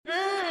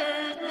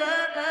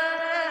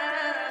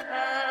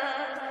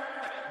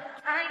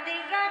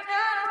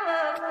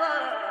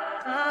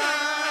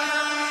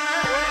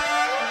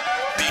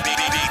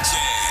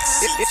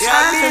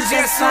I'm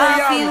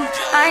testifying for you.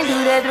 I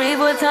do that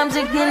 3-4 times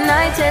a good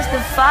night,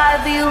 testify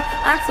for you.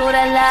 I told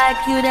I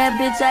like you, that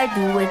bitch, I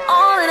do it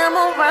all and I'm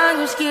around,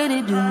 you scared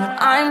to do.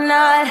 I'm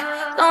not.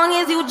 Long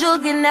as you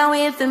joking now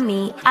here for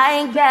me, I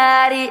ain't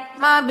got it.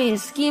 My bitch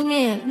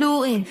scheming,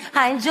 looting,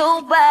 hide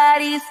your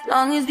bodies.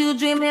 Long as you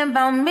dreaming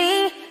about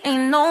me,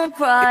 ain't no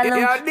problem.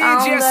 I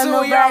don't got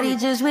nobody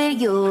just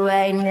with you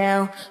right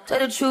now. Tell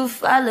the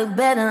truth, I look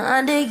better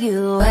under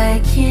you.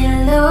 I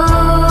can't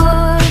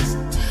lose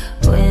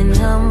when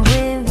I'm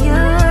with you.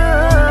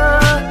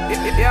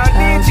 How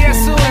can I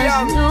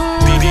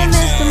lose and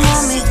miss the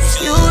moment?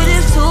 You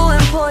just too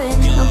important.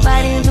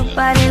 Nobody do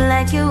body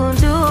like you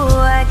do.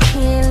 I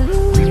can't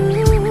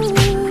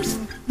lose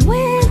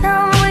when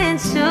I'm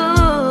with you.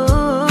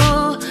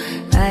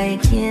 I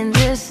can't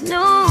just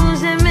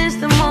snooze and miss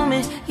the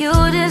moment. You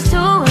just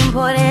too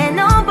important.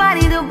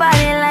 Nobody do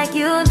body like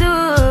you do.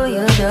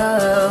 You do.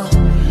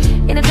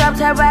 In the drop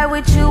top ride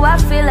with you, I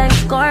feel like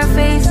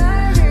Scarface.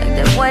 Like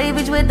that white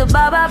bitch with the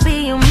bob, I'll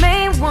be your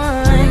main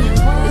one.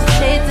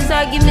 Take this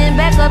argument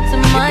back up to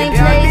my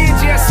place.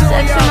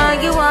 Sex and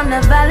argue, I'm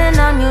not violent,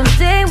 I'm your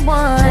day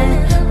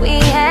one. We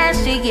had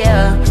shit,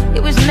 yeah,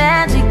 it was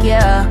magic,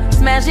 yeah.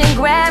 Smash and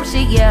grab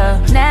shit, yeah.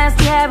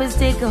 Nasty habits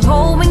take a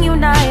hold when you're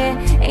not here.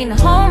 Ain't a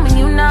home when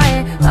you're not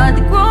here. Hard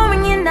to grow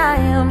when you're not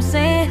here. I'm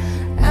saying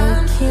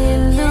I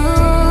can't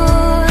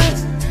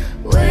lose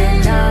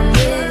when I'm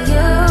with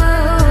you.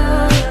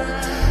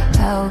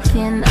 How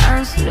can I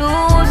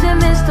lose and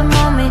miss the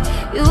moment?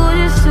 You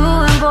just too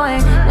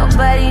important.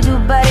 Nobody do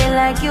body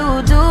like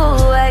you do.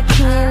 I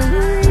can't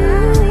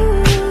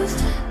lose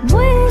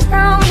when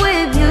I'm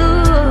with you.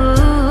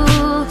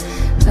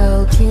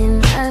 How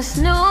can I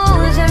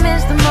snooze and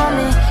miss the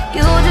moment?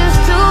 You just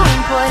too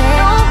important.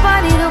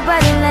 Nobody do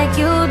body like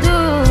you do.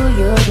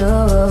 You do.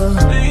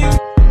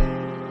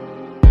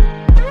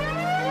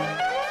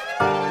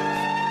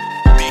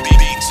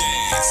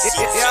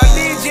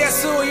 DJ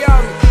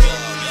SueYung.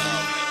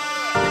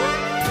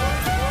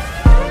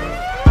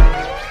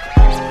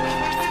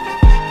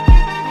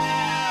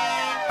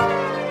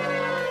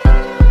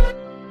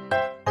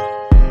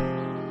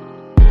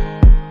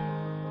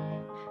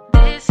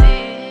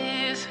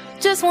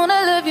 Just wanna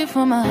love you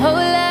for my whole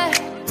life.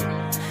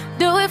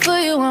 Do it for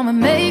you, I'ma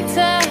make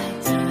time.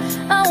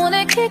 I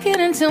wanna kick it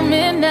until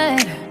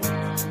midnight,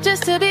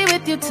 just to be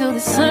with you till the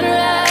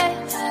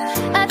sunrise.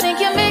 I think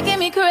you're making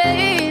me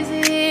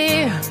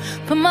crazy.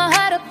 Put my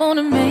heart up on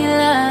the main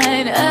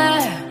line.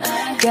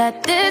 I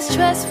got this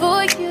trust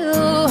for you.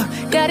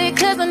 Got it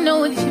cause I know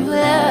what you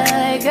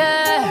like. I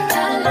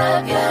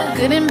love you.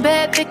 Good and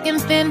bad, thick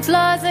and thin,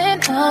 flaws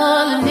and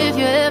all. And if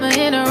you're ever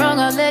in the wrong,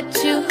 I'll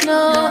let you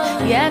know.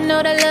 Yeah, I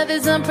know that love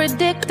is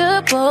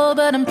unpredictable,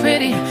 but I'm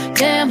pretty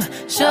damn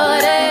sure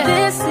that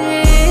this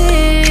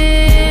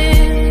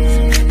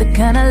is the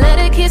kind of love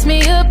that keeps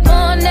me up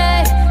all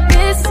night.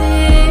 This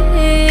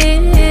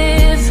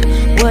is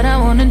what I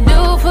wanna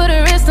do for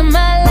the rest of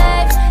my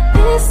life.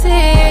 This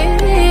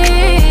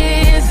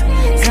is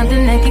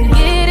something that can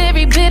get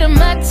every bit of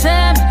my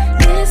time.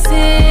 This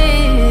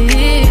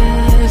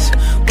is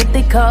what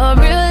they call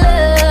real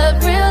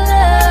love, real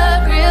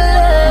love, real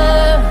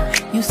love.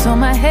 You saw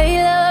my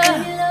halo,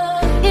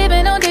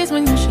 even on days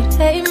when you should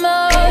hate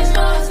most.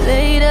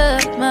 Straight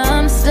up,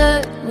 I'm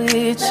stuck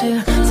with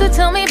you. So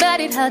tell me about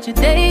it, how'd your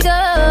day go?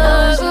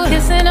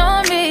 Kissing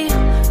on me,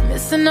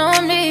 missing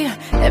on me.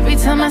 Every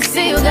time I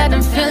see you, got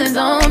them feelings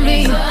on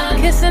me.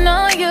 Kissing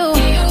on you,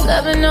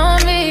 loving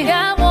on me.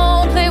 I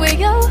won't play with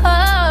your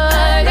heart.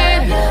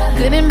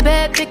 Good and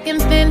bad, thick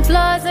and thin,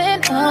 flaws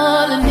and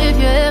all. And if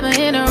you're ever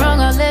in the wrong,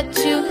 I'll let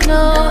you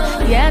know.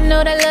 Yeah, I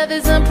know that love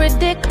is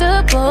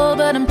unpredictable,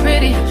 but I'm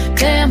pretty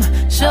damn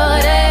sure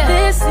that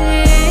this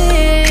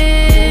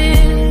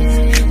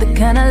is the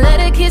kind of love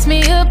that keeps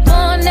me up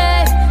all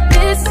night.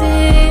 This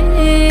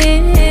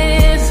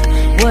is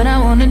what I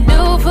wanna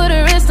do for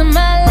the rest of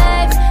my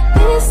life.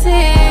 This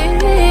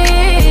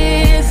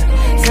is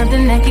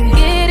something that can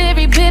get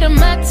every bit of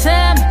my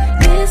time.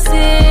 This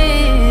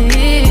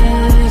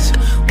is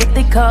what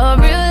they call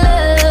real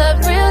love,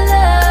 real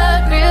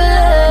love, real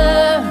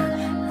love.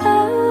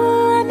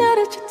 Oh, I know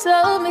that you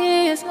told me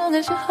as long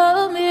as you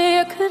hold me,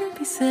 I couldn't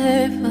be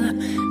safer.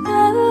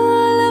 Oh,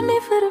 love me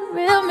for the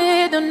real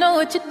me. Don't know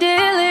what your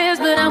deal is,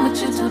 but I'm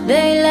with you till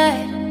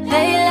daylight,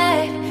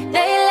 daylight,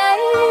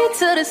 daylight,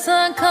 till the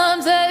sun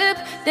comes up.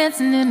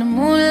 Dancing in the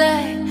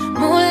moonlight,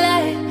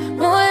 moonlight,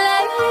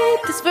 moonlight.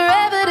 This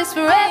forever, this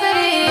forever.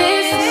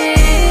 This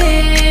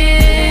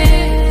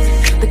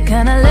is the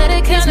kind of love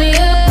that keeps me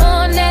up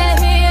all night.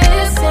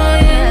 This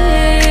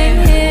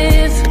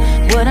is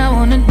what I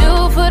wanna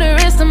do for the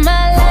rest of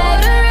my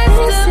life.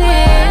 This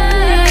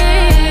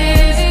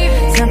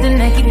is something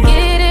that can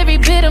get every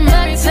bit of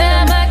my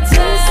time.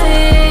 This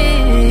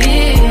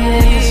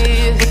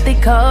is what they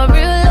call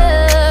real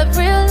love,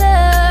 real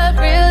love,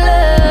 real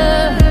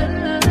love.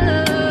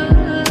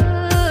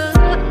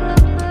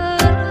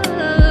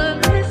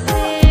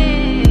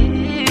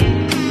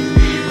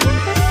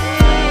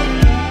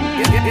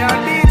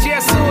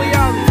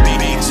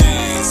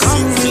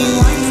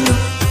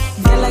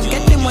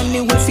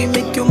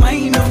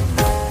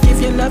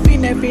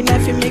 loving every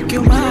night, it make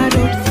you mad,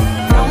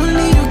 oh.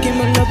 Only you give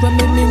me love and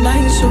make me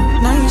nice, oh,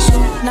 nice,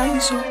 oh,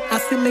 nice, oh. I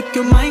feel make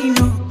you mine,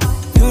 oh.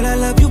 Girl, I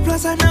love you,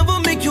 plus I never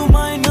make you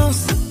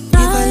minus. If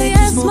I let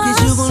you smoke it,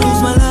 you gon'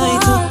 lose my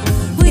light, oh.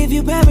 If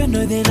you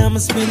paranoid, then I'ma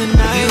spend the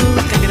night. You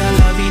take it, I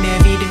love you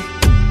every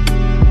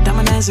day.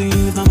 Diamond eyes on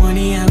you, my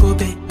money I go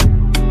pay.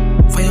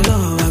 For your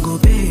love, I go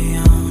pay,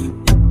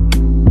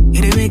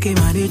 it ain't making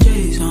my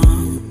DJs,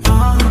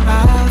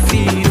 I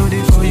feel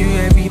it for you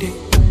every day.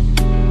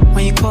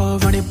 When you call,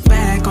 run it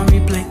back on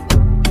replay.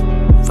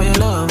 For your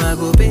love, I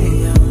go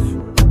pay,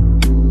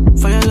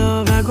 for your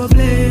love, I go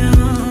play,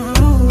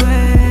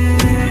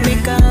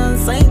 Make a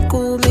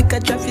psycho, make a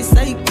traffic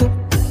psycho.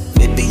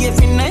 Baby,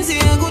 every night, say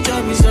I go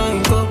drive me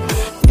psycho.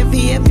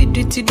 Every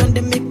duty done,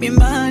 they make me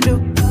mad, oh.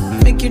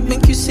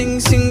 Make you sing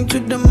to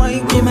the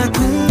mic. Be my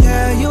queen,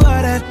 girl, you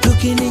are that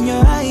looking in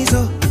your eyes,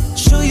 oh.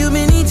 Show you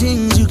many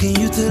things you can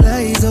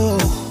utilize, oh.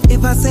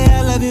 If I say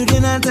I love you,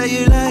 then I tell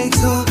you like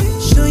so.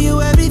 Show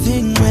you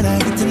everything when I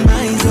get to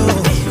my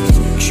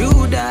zone.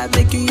 True that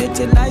make you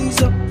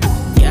utilize, oh.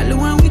 Girl,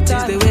 when we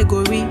taste the way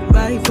go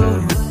revive,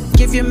 oh.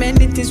 Give you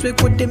many things we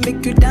could they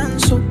make you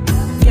dance, oh.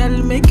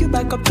 Girl, make you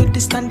back up to the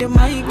stand,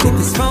 mic. If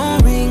his phone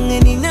ring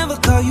and he never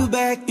call you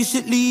back, you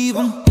should leave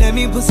him. Let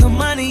me put some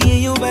money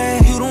in your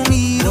bag. You don't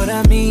need him. What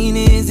I mean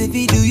is, if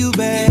he do you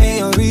bad,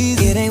 ain't no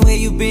reason. It ain't where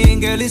you been,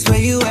 girl, it's where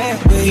you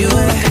at. Where you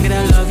at? Take it,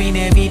 I love you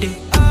every day.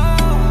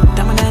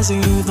 Diamond eyes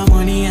on you, my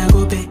money I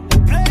go pay.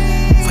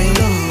 For your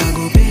love, I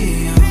go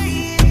pay.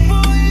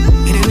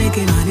 It ain't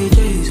making my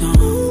DJs,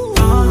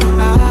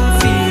 I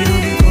feel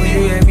it for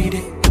you every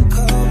day.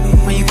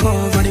 When you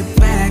call, run it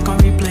back on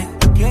replay.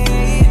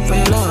 For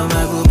your love,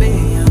 I go pay.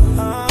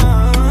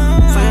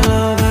 For your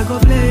love, I go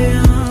play.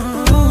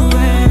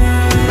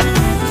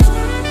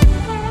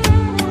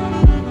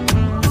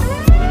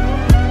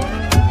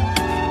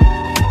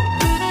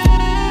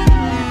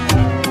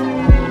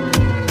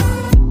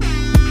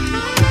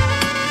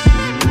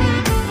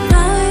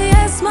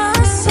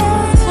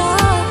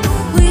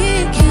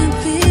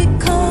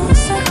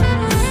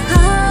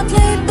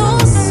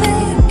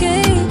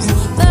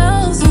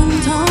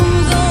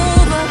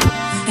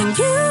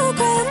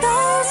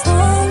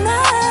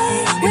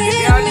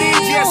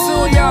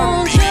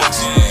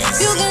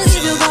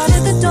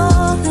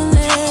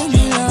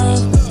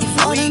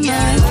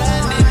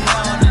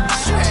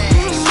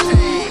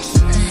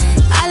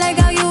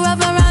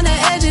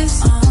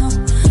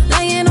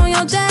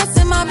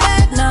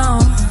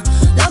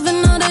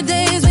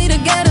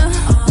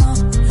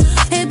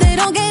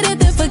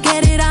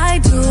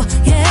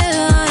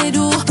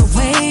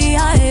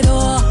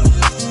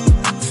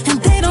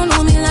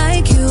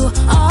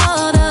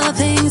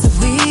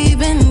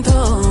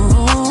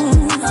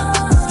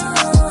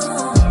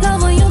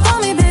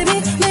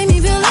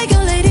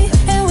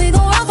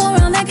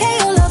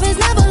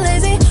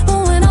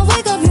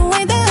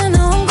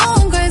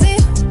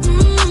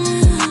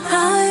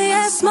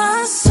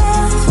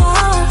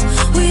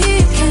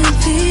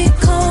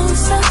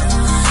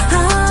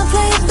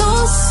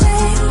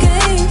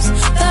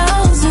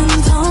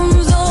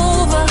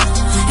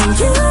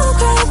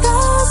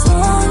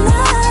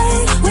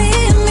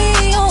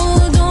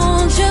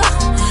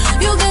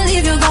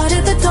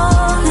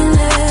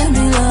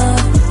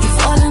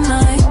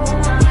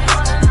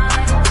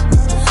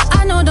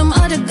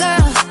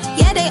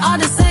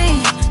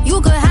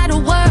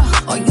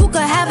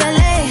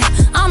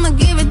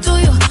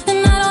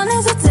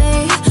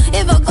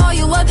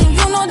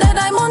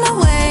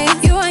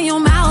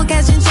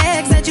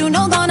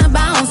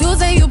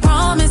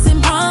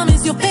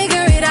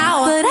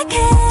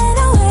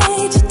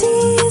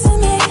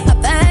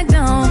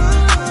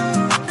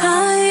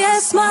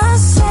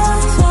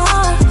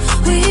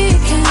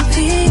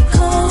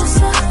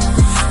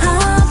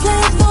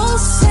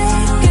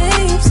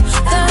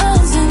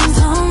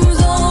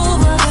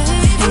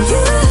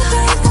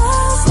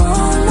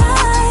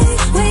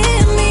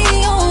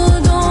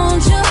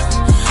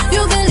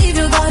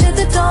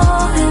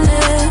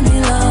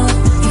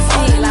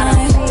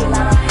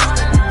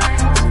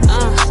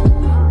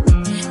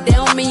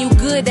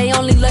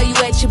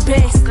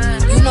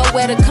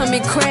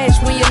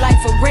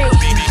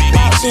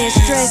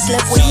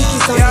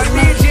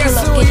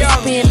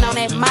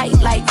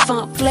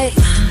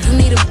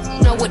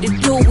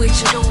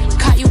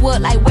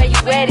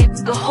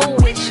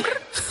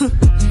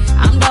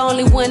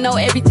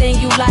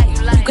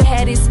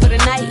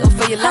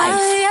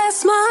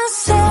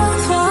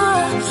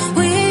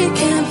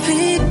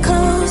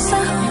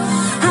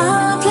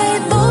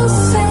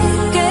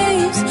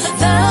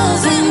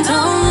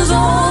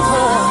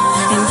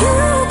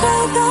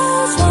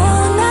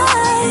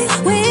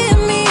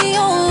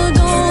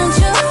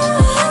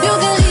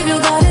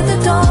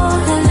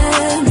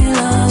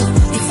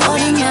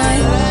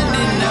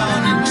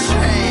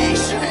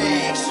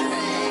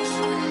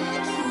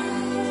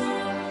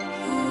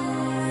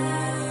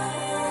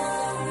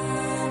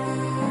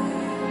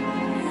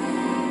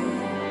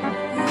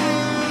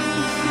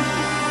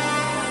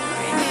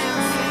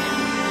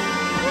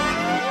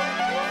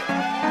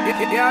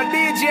 Yeah,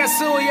 DJ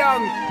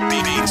SueYung.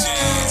 DJ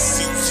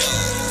SueYung.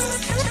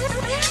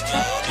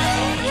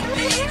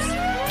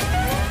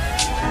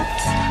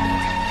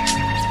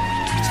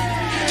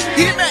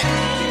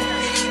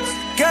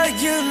 Girl,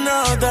 you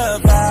know the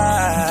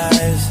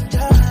vibes.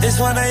 It's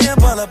 1 a.m.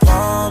 pull up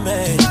on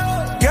me.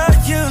 Girl,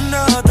 you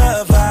know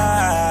the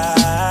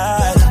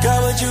vibes.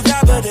 Girl, what you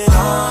got, put it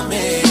on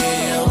me.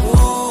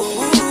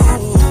 Ooh,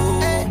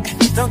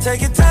 don't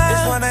take your time.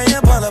 It's 1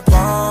 a.m. pull up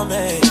on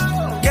me.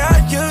 Girl,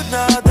 you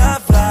know the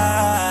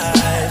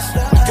vibes.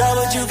 Girl,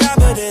 what you got,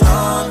 put it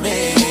on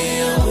me.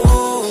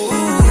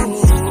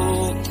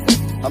 Ooh.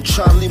 I'm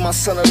trying to leave my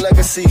son a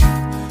legacy.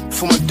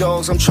 For my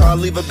dogs, I'm trying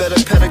to leave a better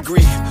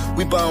pedigree.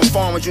 We buying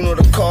farmers, you know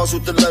the cars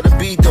with the letter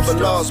B.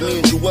 Double R's, me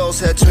and Jewels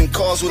had twin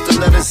cars with the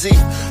letter Z.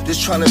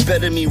 Just trying to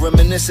better me,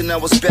 reminiscing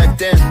that was back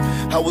then.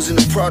 I was in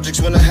the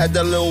projects when I had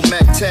that little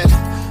Mac 10.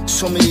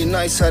 So many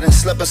nights I done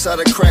slept inside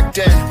a crack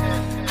den.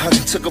 I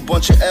done took a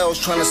bunch of L's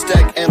trying to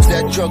stack M's,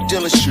 that drug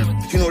dealer shit.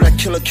 You know that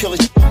killer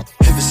shit.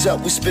 If it's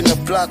up, we spin the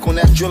block on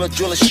that driller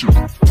shit.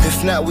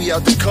 If not, we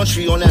out the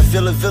country on that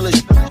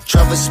village.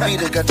 Travel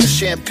speeder, got the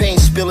champagne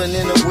spilling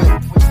in the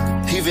whip.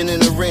 Even in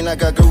the rain, I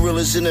got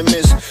gorillas in the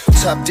mist.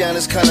 Top down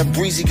is kinda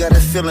breezy, got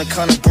it feeling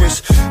kinda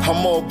brisk. I'm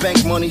more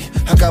bank money,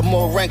 I got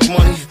more rank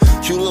money.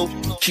 You little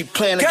keep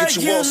playing to get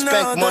you all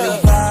spank money.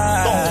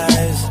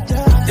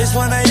 It's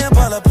 1 a.m.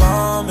 pull up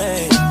on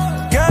me.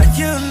 Girl,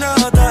 you know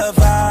the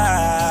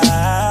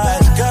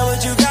vibes. Girl,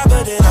 what you got,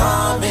 put it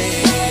on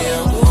me.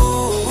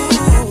 Ooh,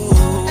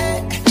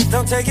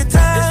 don't take your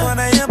time. It's 1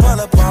 a.m.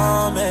 pull up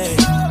on me.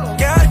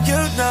 Girl, you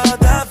know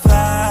the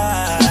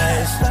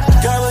vibes.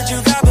 Girl, what you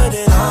got, put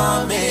it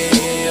on me.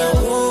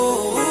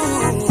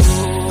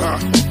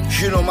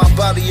 You know my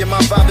body and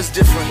my vibe is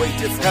different.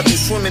 Have you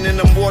swimming in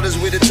them waters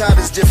where the tide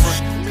is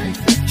different?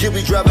 You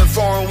be driving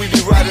foreign, we be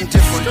riding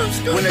different.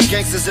 When the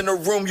gangsters in the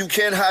room, you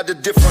can't hide the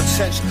difference.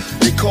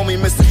 They call me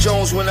Mr.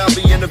 Jones when I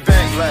be in the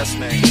bank. Last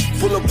name.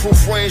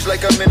 Bulletproof range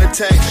like I'm in a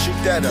tank.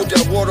 Shoot that up. Put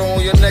that water on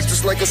your neck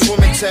just like a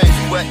swimming tank.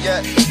 Wet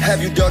yet?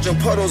 Have you dodging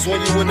puddles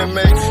when you in the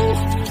bank?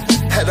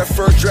 Had a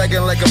fur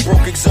dragging like a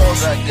broke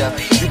exhaust.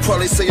 You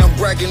probably say I'm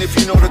bragging if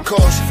you know the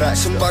cost.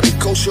 Somebody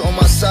kosher on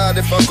my side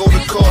if I go to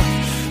court.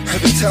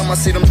 Every time I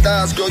see them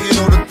thighs, girl, you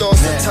know the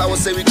thoughts. The tower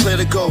say we clear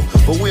to go,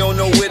 but we don't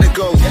know where to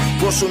go.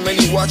 Brought so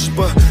many watches,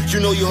 but you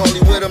know you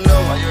hardly wear them,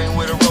 no.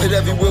 But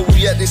everywhere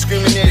we at, they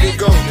screaming, there they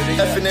go.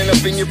 Effing end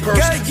up in your purse,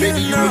 baby,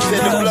 you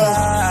prepare to blow.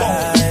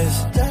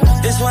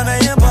 It's 1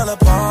 a.m. pull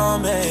up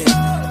on me.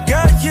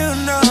 Girl, you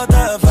know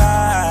the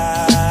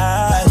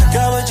vibes.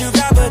 Girl, what you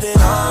got, put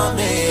it on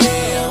me.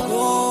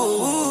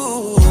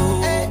 Ooh,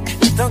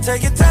 don't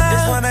take your time.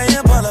 It's 1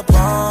 a.m. pull up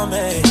on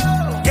me.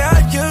 Girl,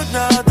 you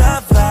know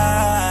the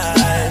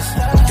vibes.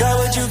 Girl,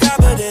 what you got,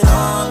 put it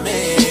on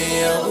me.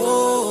 Ooh.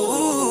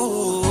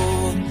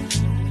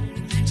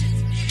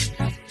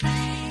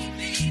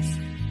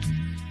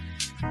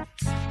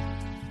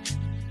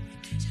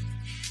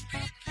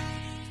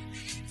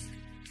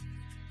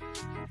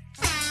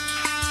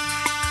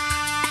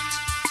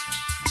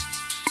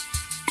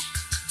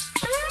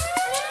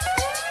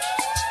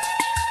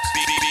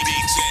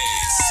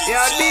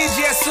 Yeah, DJ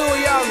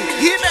SueYung.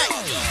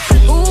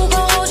 Who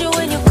gon' hold you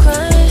when you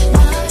cry?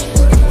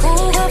 Who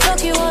gon'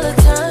 fuck you all the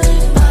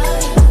time?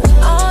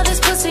 All this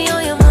pussy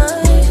on your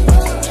mind.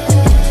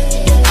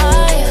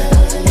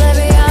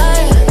 Baby,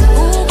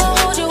 who gon'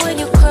 hold you when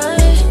you cry?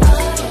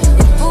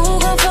 Who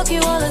gon' fuck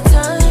you all the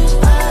time?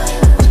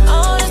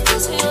 All this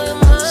pussy on your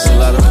mind. It's a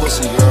lot of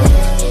pussy, girl.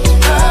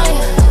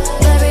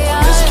 Baby,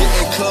 Let's get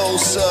it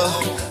closer.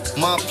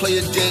 My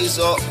player days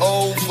are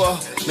over.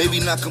 Maybe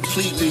not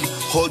completely.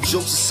 All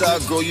jokes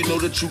aside, girl, you know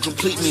that you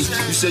complete me.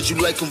 You said you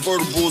like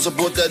convertibles, I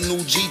brought that new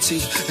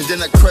GT. And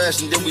then I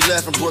crashed, and then we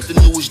laughed and brought the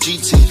newest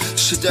GT.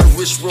 Shit, that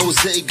rich rose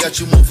got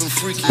you moving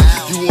freaky.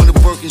 You want the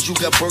Birkins, you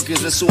got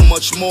Birkins, and so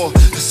much more.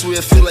 I swear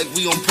I feel like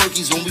we on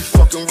Perkies when we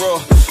fucking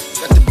raw.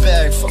 Got the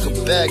bag, fuck a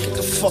bag, get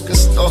the fucking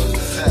stuff.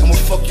 I'ma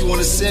fuck you on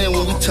the sand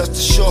when we touch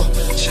the shore.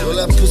 Girl,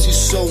 that pussy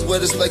so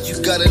wet, it's like you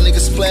got a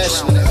nigga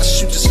splashing. I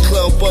shoot this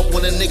club up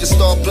when a nigga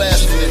start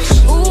blasting.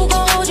 who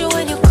gon' hold you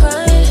when you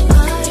cry?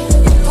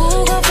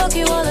 Who gon' fuck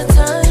you all the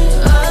time?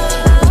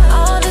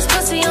 All this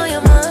pussy on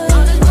your mind.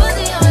 Baby,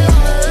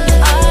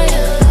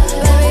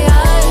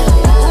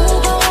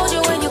 who gon' hold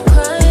you when you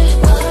cry?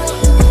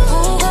 Who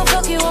gon'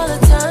 fuck you all the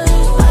time?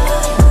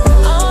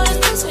 All this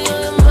pussy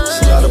on your mind.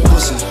 It's a lot of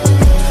pussy.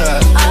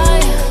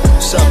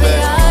 What's up,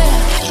 babe?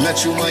 Met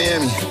you in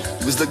Miami.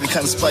 You was looking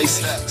kinda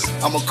spicy.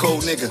 I'm a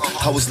cold nigga,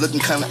 I was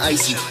looking kinda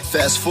icy.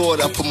 Fast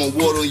forward, I put my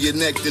water on your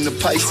neck, then the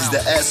Pisces. The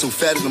ass so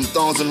fat in them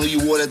thongs, I know you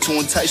wore that to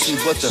entice me.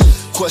 But the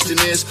question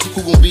is,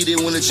 who gon' be there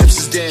when the chips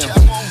is down?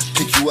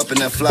 Pick you up in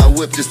that fly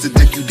whip just to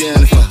dick you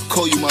down. If I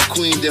call you my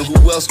queen, then who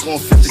else gon'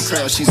 fit the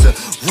crown? She's a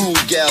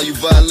rude gal, you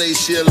violate,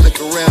 she'll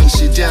lick around.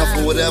 She down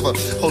for whatever,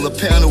 hold a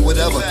pound or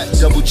whatever.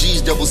 Double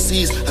G's, double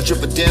C's, I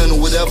drip it down or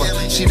whatever.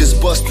 She just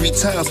bust 3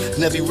 times,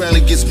 and every round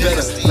it gets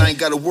better. And I ain't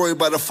gotta worry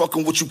about her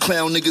fucking with you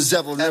clown niggas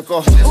ever. Who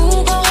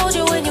gon' hold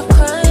you when you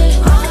cry?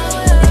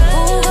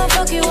 Who gon'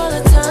 fuck you all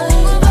the time?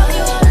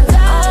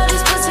 All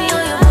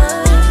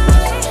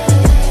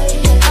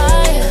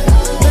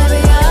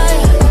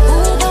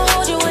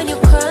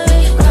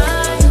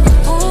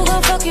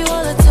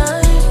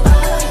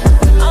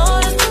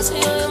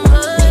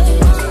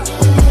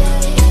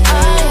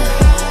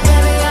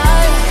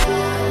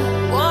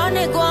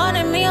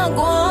I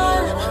go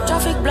on.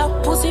 Traffic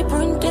block, pussy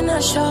print in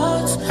the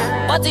shots.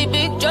 Body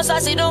big, just I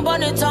see them on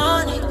the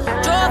tonic.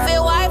 Trophy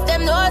wife,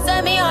 them know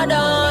send me a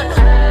done.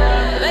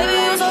 Baby,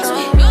 you so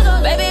sweet.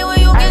 Baby, when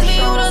you kiss me,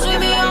 you done sweet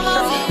me on my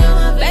feet.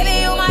 Baby,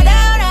 you my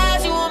down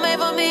ass, you were made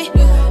for me.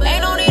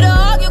 Ain't no need to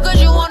argue, cause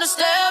you wanna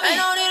stare me.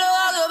 Ain't no need to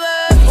argue,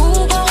 babe. Who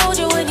gon' hold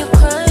you when you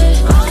cry?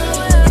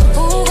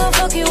 Who gon'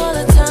 fuck you all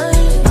the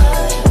time?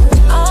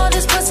 All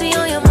this pussy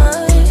on your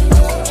mind.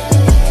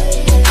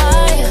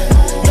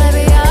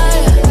 Baby,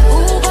 who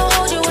gon'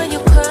 hold you when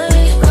you cry?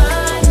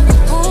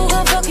 Who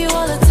gon' fuck you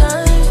all the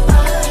time?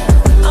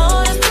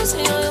 All this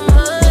pussy on your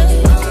mind.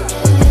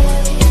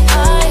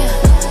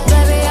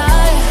 Baby,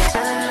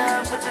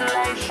 put the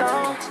lights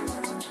on.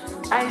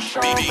 I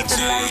show put the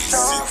lights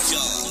on.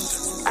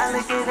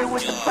 Alligator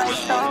with the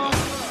fight on.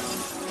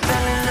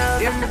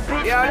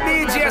 Yeah,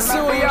 DJ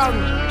SueYung.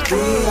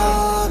 We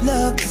all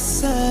look the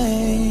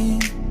same.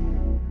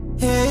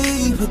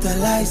 Hey, put the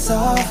lights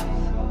off.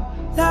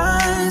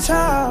 Lights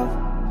off.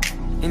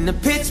 In the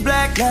pitch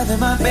black, loving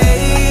my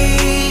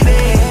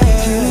baby.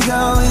 Here we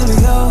go, here we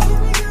go.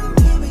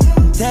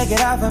 Take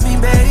it off of me,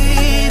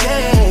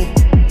 baby.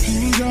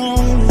 Here we go,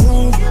 here we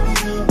go.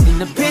 In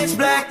the pitch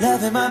black,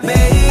 loving my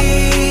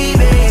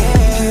baby.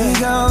 Here we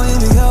go, here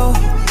we go.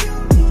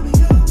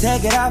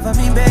 Take it off of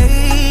me,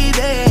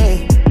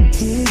 baby.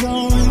 Here we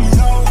go, here we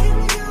go.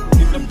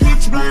 In the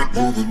pitch black,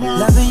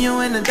 loving you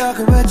in the dark,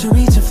 what you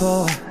reaching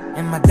for?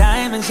 And my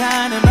diamond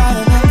shining bright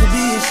enough to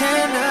be a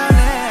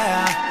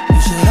chandelier. You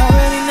should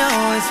already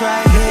know it's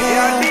right here.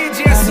 Yeah, DJ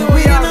I've been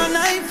waiting SueYung. all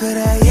night for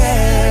that,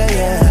 yeah,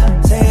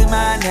 yeah. Say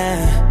my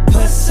name,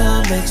 put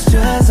some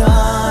extras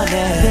on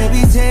it.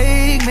 Baby,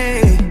 take me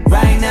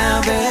right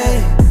now,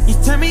 babe. You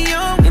turn me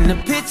on in the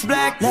pitch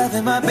black,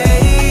 loving my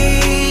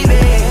baby.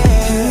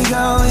 Here we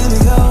go, here we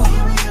go.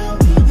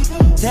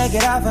 Take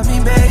it off of me,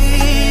 baby.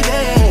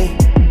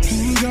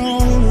 Here we go,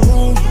 here we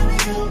go.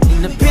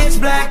 In the pitch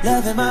black,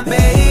 loving my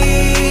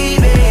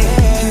baby.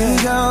 Here we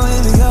go,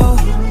 here we go.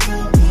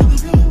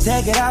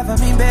 Take it off of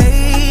me,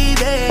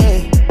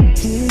 baby.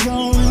 Here we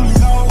go, here we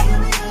go.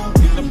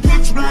 In the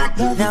pitch black,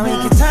 now we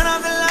can turn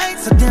off the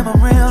lights, so dim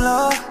I'm real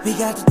low. We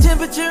got the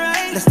temperature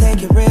right, let's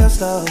take it real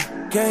slow.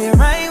 Girl, you're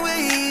right where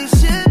you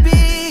should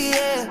be,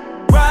 yeah.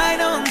 Right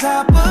on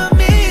top of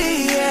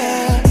me,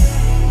 yeah.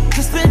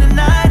 Just spend the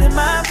night in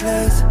my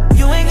place.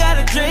 You ain't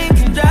gotta drink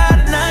and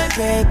drive tonight,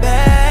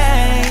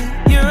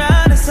 baby. You're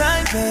out of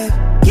sight, babe.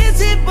 Can't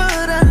see,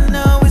 but I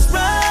know it's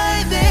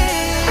right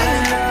there. Fell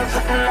in love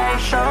with the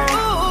light show.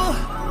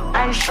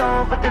 I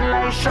show, but the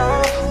light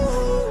show.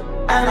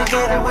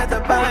 Alligator with the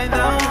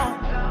python.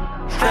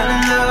 Fell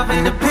in love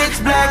in the pitch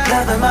black,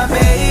 loving my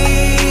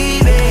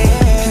baby.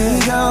 Here we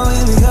go,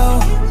 here we go.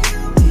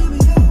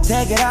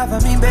 Take it off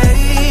of me,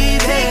 baby.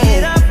 Take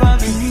it off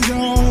of me. Here we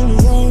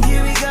go,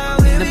 here we go.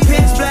 In the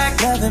pitch black,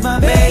 loving my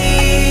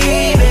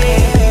baby.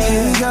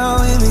 Here we go,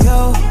 here we go.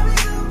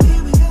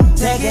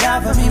 Take it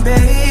off of me,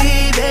 baby.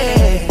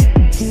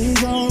 Here we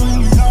go, here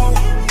we go.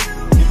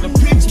 In the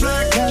pitch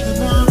black, loving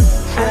my baby.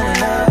 Fell in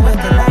love with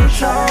the light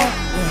show.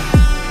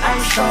 I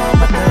show,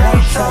 but the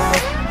light show.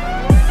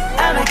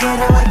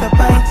 Alligator with the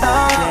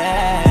python.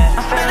 Yeah.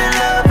 I fell in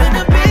love in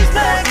the pitch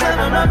black,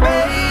 loving my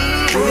baby.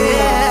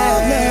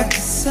 Yeah, look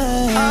the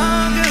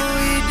same.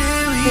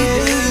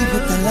 Hey,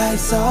 put the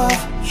lights off.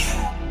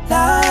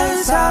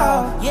 Lights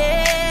off.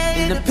 Yeah.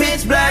 In the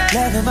pitch black,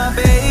 loving my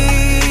baby.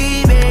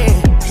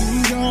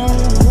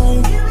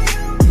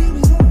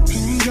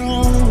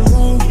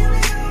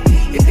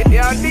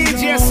 Yeah,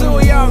 DJ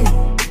SueYung.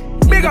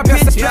 Big up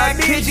yourself, yeah,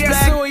 DJ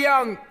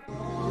SueYung.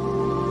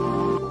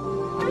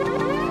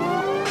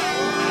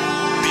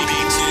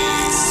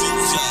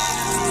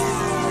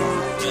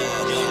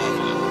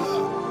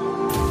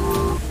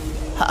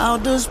 How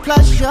does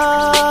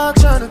pleasure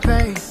turn to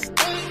pain?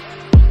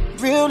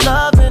 Real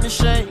love in the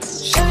shade.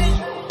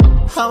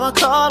 How I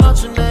call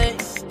out your name.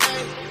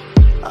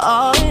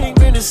 Oh, it ain't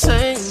been the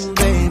same,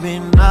 baby,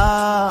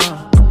 nah.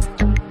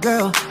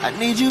 Girl, I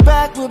need you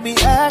back with me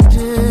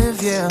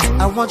active, yeah.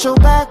 I want your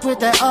back with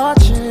that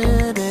arch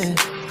in it.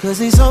 Cause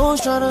these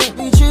hoes tryna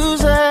be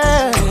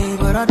choosy.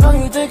 But I know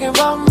you thinking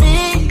about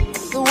me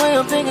the way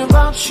I'm thinking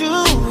about you.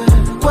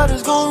 And what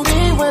it's gonna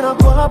be when I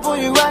pull up on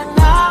you right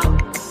now.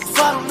 If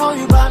I don't know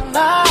you by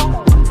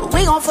now, but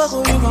we gon' fuck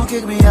or you gon'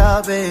 kick me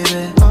out,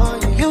 baby.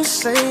 You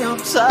say I'm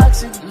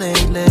toxic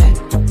lately,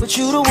 but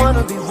you the one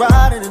to be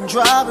riding and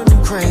driving me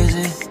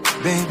crazy.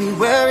 Baby,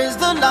 where is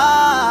the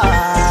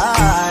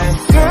lie?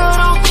 Girl,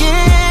 don't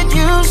get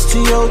used to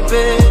your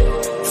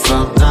bed if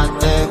I'm not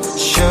there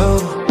with you.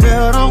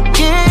 Girl, don't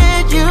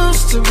get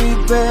used to me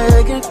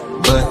begging,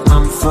 but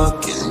I'm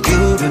fucking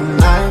you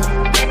tonight.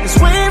 Cause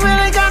we ain't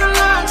really got a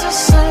lot to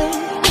say.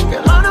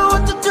 Girl, I know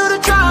what to do to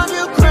drive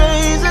you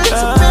crazy.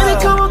 So baby,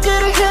 come on,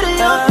 get a hit of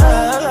your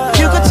head.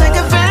 You can take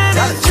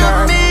advantage of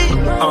me.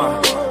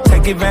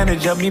 Take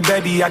advantage of me,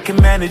 baby, I can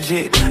manage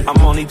it.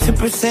 I'm only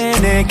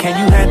 10% in, can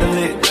you handle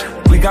it?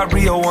 We got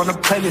Rio on the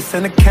playlist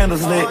and the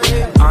candles lit.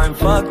 I'm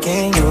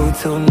fucking you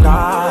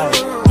tonight.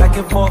 Like back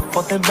and forth,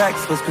 forth and back,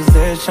 switch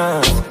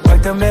positions.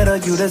 Like the middle,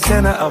 you the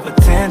center of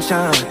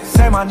attention.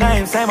 Say my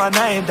name,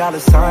 dollar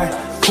sign.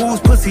 Whose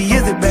pussy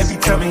is it, baby?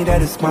 Tell me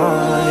that it's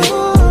mine.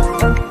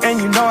 And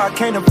you know I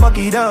came to fuck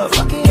it up.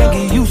 Can't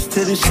get used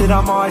to this shit,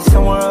 I'm always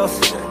somewhere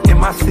else. In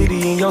my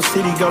city, in your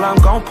city, girl, I'm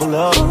gon' pull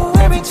up.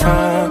 Every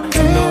time,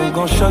 you know I'm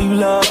gon' show you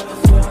love.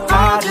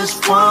 I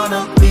just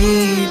wanna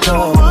be the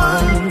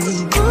one.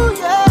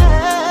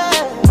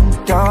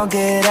 Don't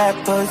get that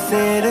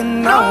pussy to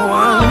no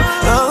one.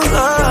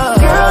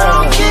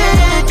 Girl,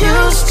 get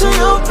used to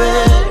your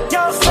bed.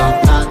 I'm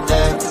not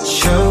that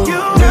true.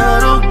 Girl,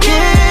 don't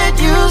get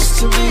used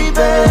to me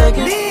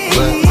begging.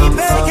 But I'm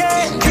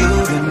fucking you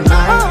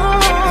tonight.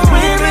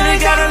 We really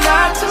got a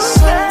lot to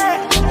say.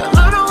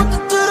 I don't know what to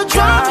do to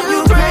drive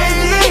you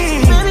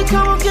crazy. Baby,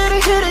 come on, get a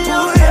hit of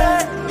your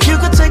head. You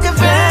can take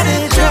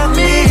advantage of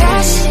me.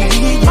 That's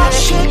my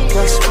shit,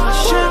 that's my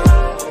shit.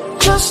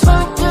 Just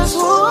like this,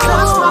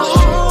 that's my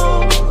shit.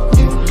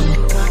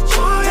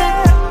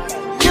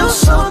 You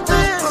so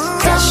thick,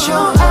 that's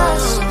your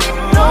ass,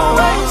 no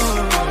waste.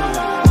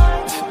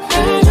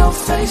 In your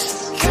face,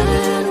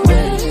 can't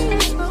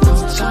waste no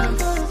time.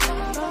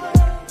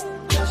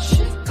 That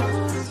shit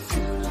gonna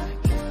feel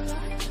like it.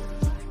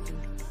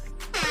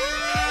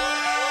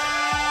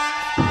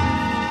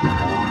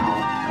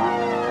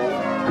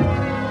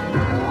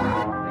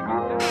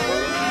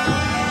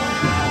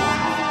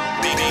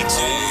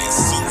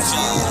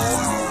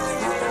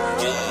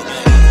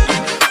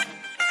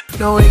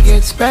 No, it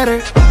gets better,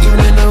 even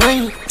in the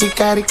rain. You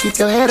gotta keep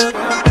your head up.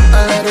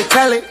 I let her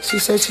tell it, she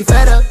said she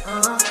fed up.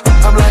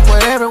 I'm like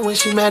whatever, when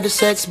she mad the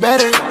sex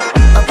better.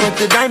 I put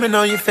the diamond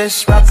on your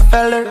fist,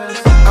 Rockefeller.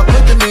 I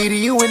put the me to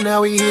you and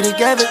now we here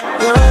together.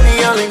 You're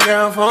the only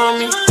girl for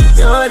me.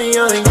 You're the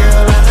only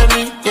girl I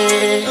need,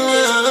 yeah.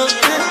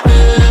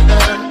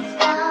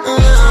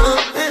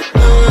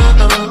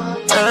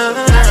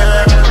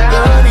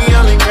 You're the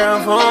only girl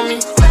for me.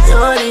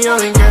 You're the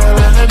only girl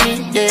I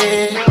need,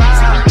 yeah.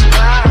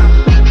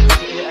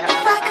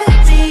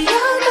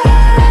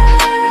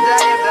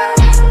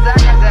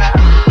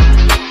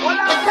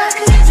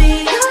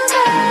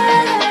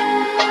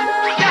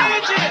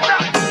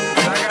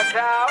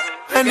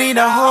 I need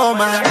to hold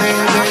my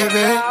hand,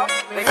 baby.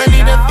 I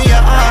need to feel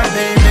your heart,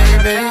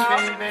 baby.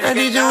 I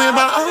need you in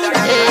my arms,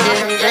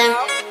 yeah.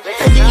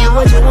 I give you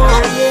what you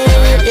want,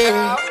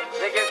 yeah.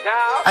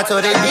 I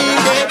told the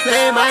DJ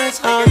play my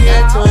song,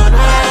 yeah,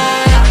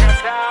 tonight.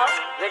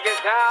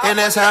 And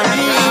that's how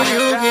me and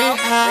you get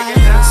high.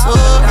 So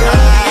you're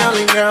the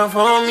only girl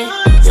for me.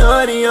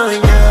 You're the only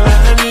girl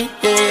I need,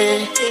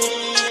 yeah.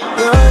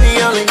 You're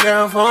the only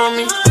girl for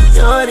me.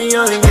 You're the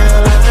only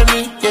girl I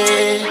need, yeah.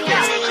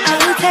 I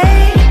will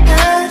take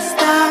the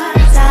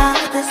stars out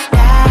the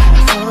sky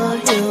for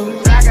you.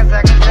 There's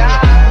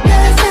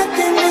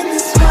nothing in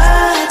this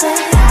world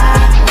that I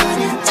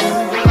wouldn't do.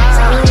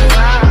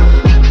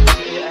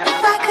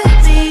 If I could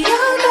be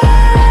your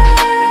girl,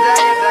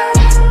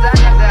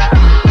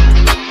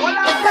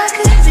 if I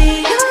could be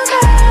your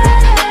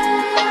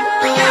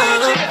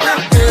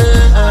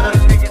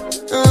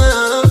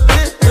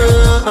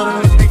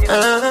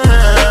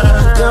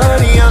You're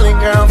the only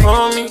girl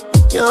for me.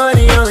 You're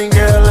the only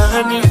girl I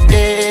need,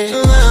 yeah.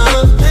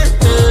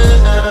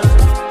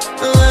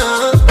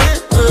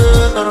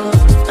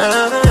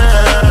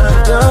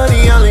 You're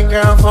the only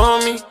girl for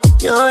me.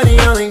 You're the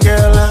only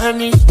girl I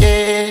need,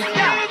 yeah.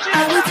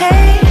 I will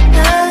take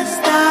the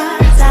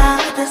stars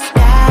out the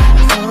sky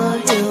for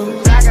you.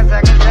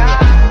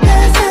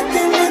 There's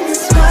nothing in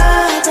this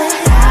world that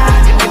I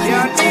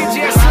wouldn't do.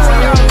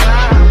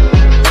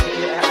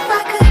 If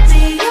I could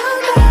be your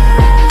girl,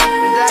 if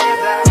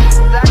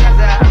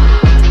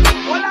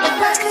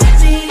I could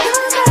be your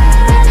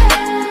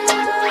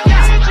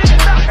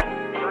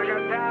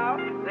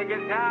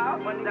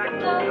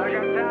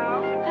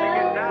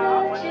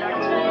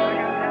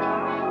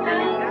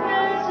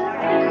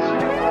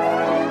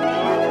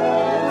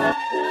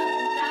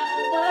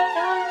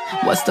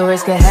What's the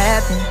worst could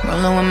happen?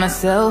 Rolling with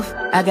myself.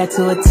 I got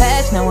too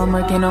attached, now I'm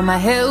working on my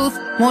health.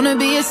 Wanna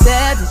be a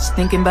savage,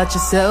 thinking about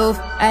yourself.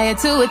 I had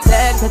two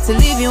attacks, had to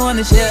leave you on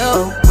the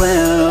shelf. Oh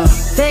well.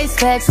 Face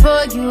facts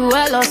for you,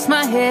 I lost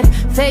my head.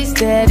 Face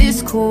that,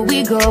 it's cool,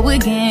 we go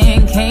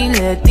again. Can't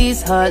let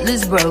these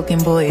heartless broken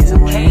boys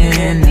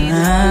win.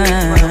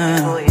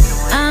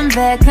 I'm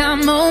back,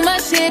 I'm on my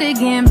shit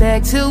again.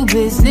 Back to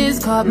business,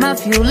 caught my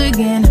fuel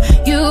again.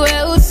 You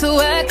out so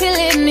I can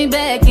let me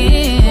back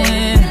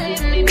in.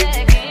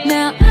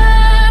 Now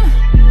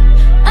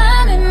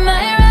I'm in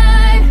my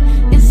ride.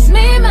 It's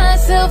me,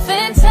 myself,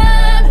 and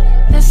time.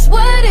 That's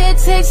what it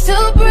takes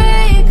to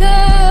break a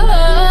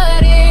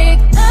heartache.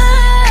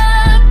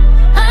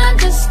 I'm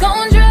just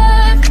gon'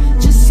 drive.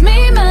 Just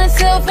me,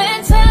 myself,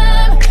 and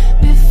time.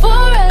 Before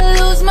I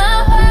lose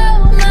my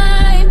whole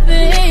mind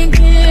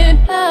thinking,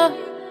 how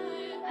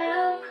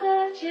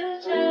could you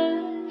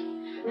judge?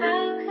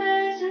 How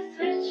could you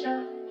switch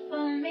up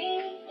for me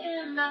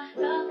in my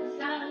thoughts?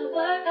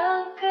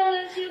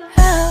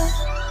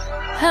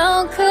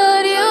 How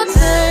could you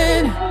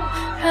turn?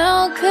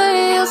 How could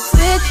you you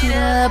switch it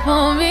up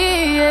on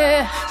me,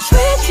 yeah?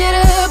 Switch it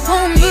up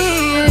on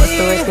me, yeah. What's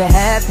the worst that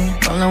happen?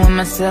 Rolling with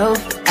myself.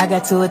 I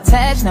got too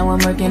attached, now I'm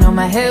working on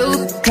my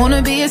health.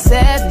 Wanna be a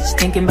savage,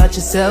 thinking about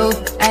yourself.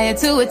 I had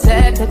to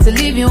attack, had to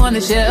leave you on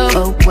the shelf.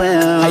 Oh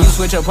well. How you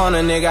switch up on a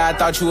nigga, I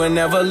thought you would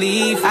never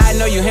leave. I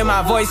know you hear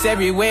my voice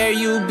everywhere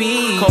you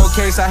be. Cold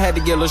case, I had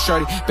to get a little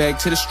shorty back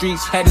to the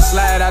streets. Had to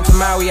slide out to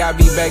Maui, I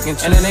be back in.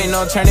 And it ain't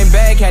no turning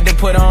back, had to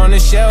put her on the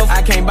shelf.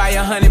 I can't buy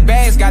 100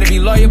 bags, gotta be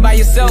loyal by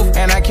yourself.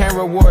 And I can't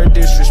reward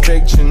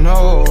disrespect, you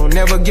know.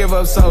 Never give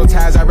up soul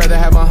ties, I'd rather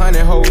have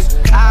 100 hoes.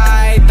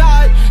 I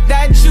thought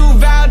that you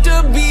vowed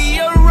to be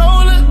a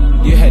roller.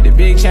 You had the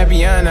big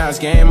champion, now it's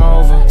game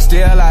over.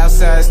 Still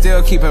outside,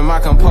 still keeping my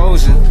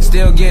composure.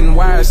 Still getting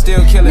wired,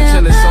 still killing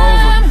till it's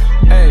over.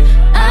 Hey,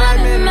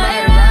 I'm in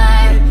my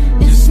ride,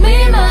 just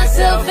me,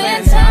 myself,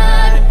 and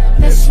time.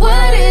 That's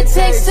what it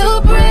takes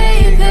to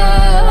break the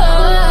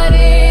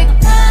heartache.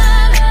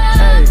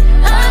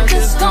 I'm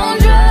just gon'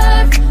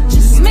 drive,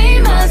 just me,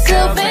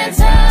 myself, and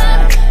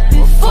time.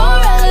 Before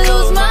I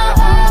lose my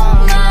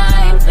whole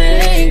mind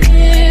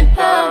thinking,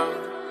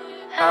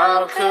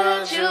 how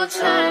could you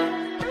turn?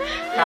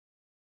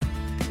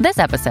 This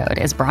episode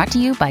is brought to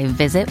you by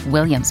Visit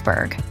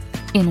Williamsburg.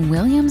 In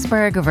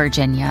Williamsburg,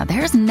 Virginia,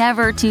 there's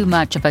never too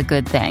much of a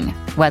good thing.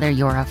 Whether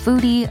you're a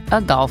foodie,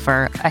 a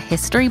golfer, a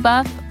history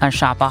buff, a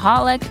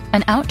shopaholic,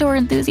 an outdoor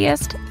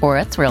enthusiast, or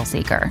a thrill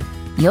seeker,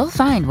 you'll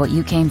find what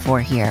you came for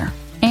here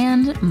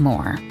and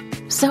more.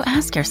 So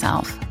ask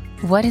yourself,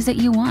 what is it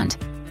you want?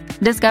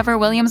 Discover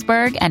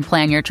Williamsburg and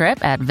plan your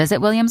trip at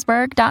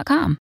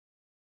visitwilliamsburg.com.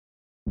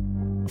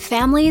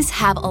 Families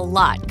have a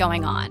lot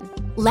going on.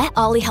 Let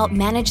Ollie help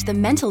manage the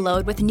mental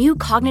load with new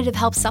cognitive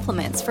help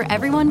supplements for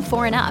everyone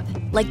 4 and up,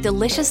 like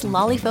delicious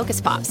Lolly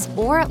Focus Pops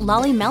or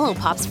Lolly Mellow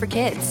Pops for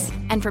kids.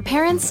 And for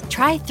parents,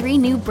 try 3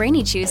 new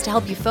Brainy Chews to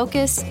help you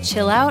focus,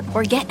 chill out,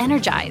 or get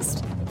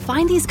energized.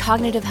 Find these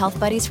cognitive health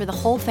buddies for the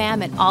whole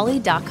fam at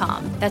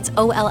ollie.com. That's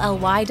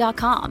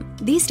OLLY.com.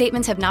 These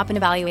statements have not been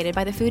evaluated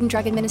by the Food and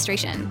Drug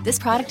Administration. This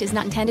product is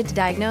not intended to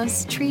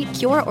diagnose, treat,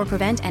 cure, or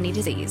prevent any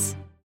disease.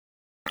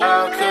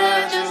 How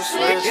could you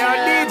switch yo,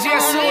 DJ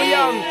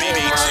SueYung.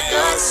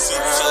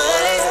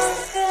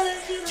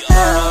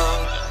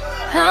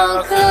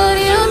 How could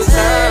you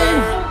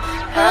turn?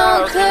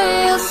 How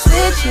could you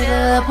switch it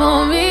up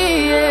on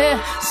me,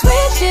 yeah?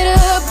 Switch it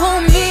up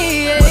on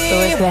me, yeah. What's the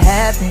worst that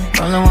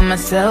happen? Rolling with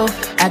myself.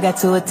 I got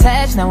too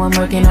attached, now I'm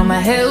working on my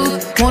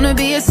health. Wanna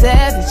be a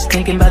savage,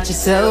 thinking about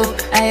yourself.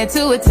 I had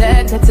to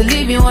attack, had to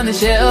leave you on the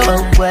shelf.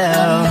 Oh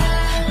well,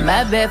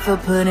 my bad for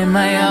putting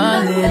my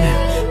all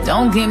in.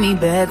 Don't give me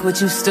back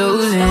what you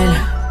stolen.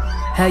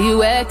 How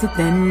you acted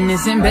then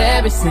is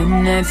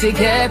embarrassing. That's it,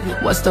 happy.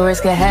 What's the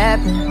worst could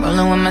happen?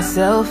 Rolling with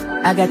myself.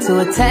 I got too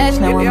attached,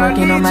 now I'm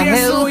working on my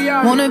health.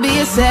 Wanna be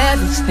a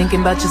savage,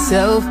 thinking about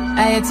yourself.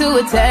 I had to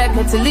attack,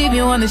 had to leave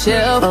you on the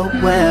shelf. Oh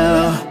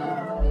well.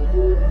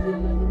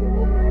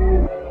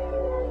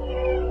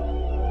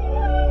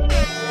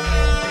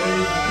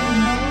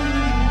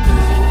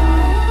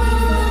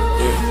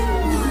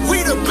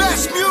 We the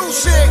best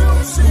music.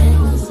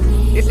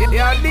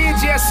 Yo,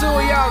 DJ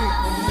SueYung.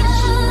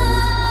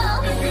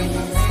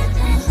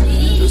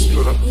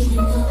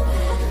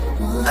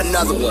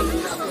 Another one.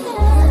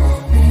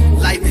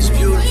 Life is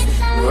beautiful.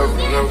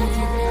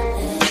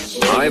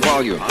 High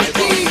volume.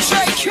 DJ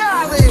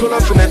Khaled. Pull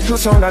up in that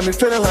two-tone, got me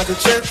feeling like a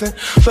Jetson.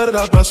 Flood it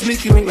off my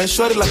sneaky link, like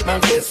shorty like my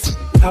best.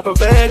 Pop a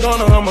bag on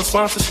her, I'm a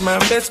sponsor, she my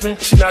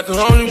investment. She not the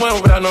only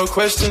one without no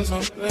questions.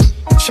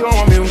 She don't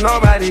want me with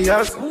nobody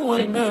else.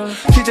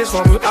 She just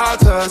want me all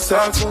to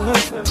herself.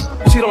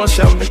 She don't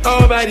show me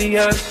nobody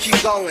else.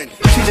 Keep going.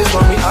 She just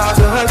want me all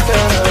to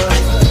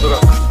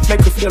herself.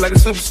 Make her feel like a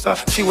superstar.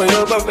 She way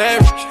above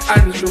average. I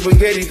just do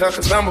spaghetti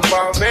cause I'm a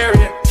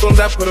barbarian. Soon as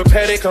I put a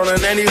paddock on her,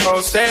 then these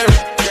hoes staring.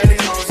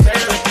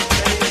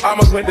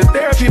 Almost went to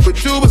therapy,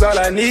 but you was all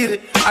I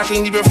needed. I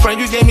can't even front,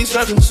 you gave me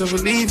something to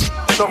believe.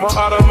 So my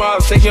automobile,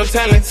 take your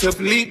talent to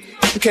believe.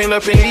 You came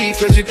up and leave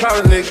cause you call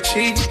a nigga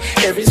cheat.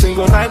 Every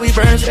single night we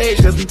burn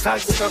stage cause we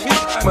toxic.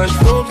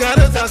 Mushrooms got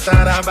us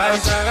outside our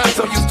bodies.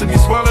 So used to be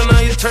swallowing, now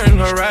you turn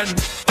her rotten.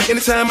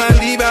 Anytime I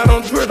leave out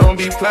on tour, don't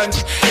be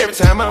plotting. Every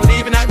time I'm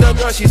leaving out the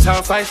door, she's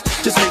all fights.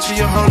 Just make sure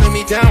you're holding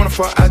me down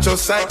before out your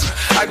sight.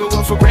 I go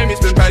up for Grammys,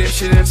 been body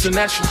shit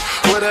international.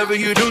 Whatever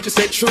you do, just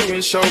stay true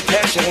and show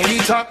passion. When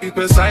you talk, be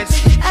precise.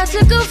 I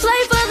took a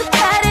flight for the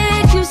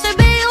paddock. You said,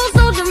 babe, oh,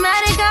 so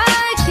dramatic,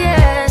 I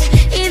guess.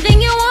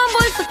 Anything you want,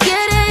 boy,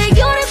 forget it.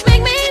 You just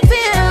make me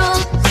feel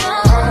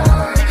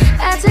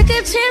I took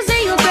a chance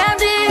and you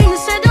grabbed it. You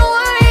said, don't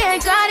worry, I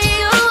got it.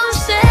 You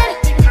said,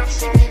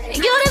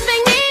 you just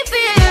make me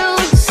feel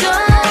so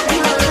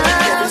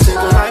Every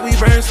single night we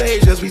burn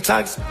stage as we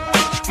toxic.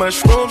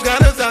 Mushrooms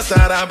got us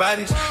outside our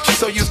bodies. She's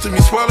so used to me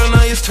swallowing,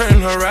 now it's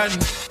turning her rotten.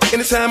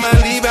 Anytime I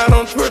leave out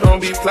on tour, don't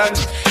be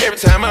plotting. Every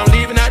time I'm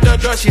leaving out the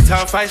door, she's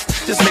all fights.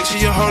 Just make sure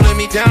you're holding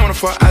me down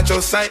before out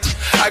your sight.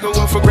 I go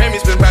up for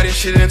Grammys, been body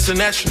shit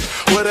international.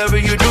 Whatever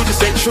you do, just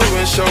stay true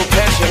and show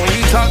passion. When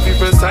you talk, be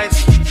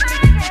precise.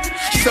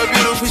 She so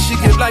beautiful, she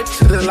give life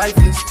to the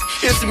lifeless.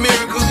 It's a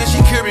miracle that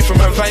she cured me from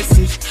her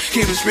vices.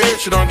 Keep it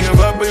spiritual, don't give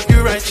up if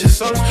you're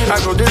righteous. I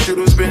go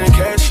digital, spending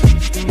cash.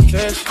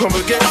 Come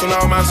with gas on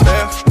all my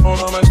staff.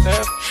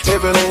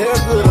 If it ain't here,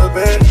 good or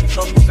bad.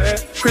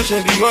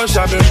 Christian Dior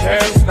shopping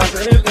Paris,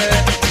 nothing is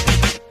bad.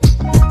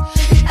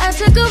 I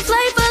took a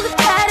flight for the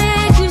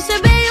paddock. You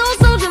said, babe, you're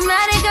so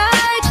dramatic,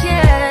 I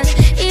guess.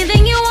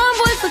 Anything you want,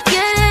 boy,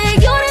 forget it.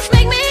 You just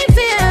make me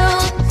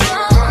feel so.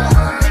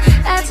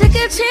 I took a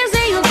chance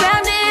and you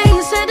grabbed it.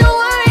 You said, don't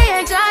worry,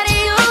 I got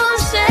it. You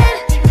said,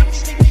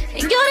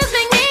 and you just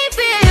make me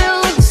feel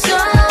so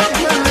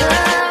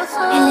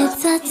beautiful. Your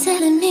lips are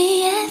telling me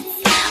yes,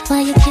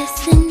 while you're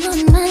kissing on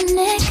my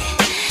neck,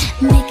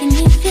 making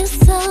me feel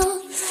so.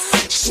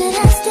 Should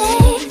I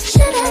stay?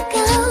 Should I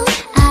go?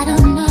 I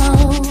don't know.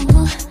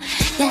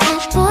 Your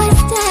hot boy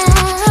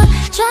style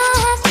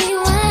drives me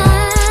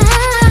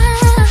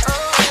wild,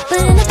 but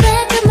in the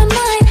back of my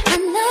mind, I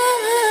know.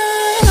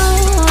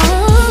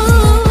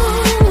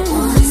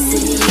 Wanna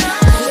see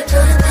how you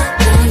put that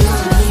thing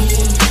on me?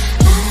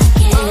 I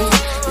can't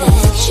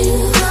let you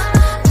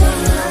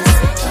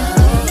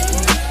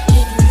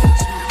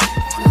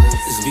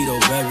It's Vito,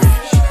 baby.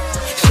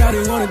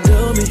 Shawty wanna do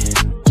me.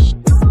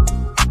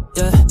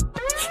 Yeah.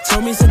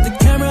 Told me set the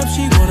camera up,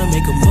 she wanna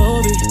make a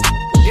movie.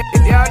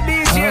 Yeah,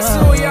 DJ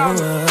SueYung.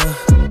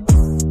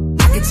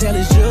 I can tell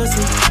it's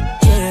juicy,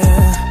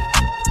 yeah.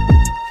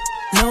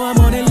 Know I'm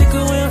on that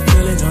liquor when I'm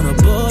feeling on a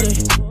booty,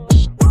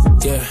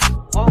 yeah.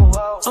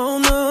 Oh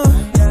no,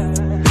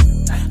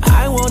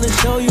 I wanna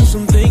show you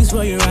some things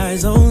for your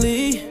eyes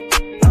only.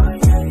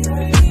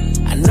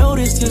 I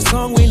noticed your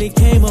song when it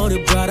came on,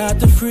 it brought out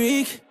the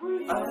freak.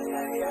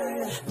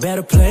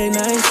 Better play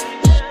nice,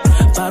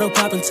 bottle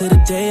popping to the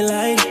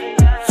daylight.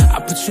 I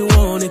put you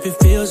on if it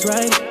feels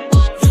right.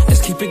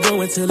 Let's keep it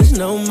going till there's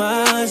no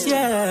minds,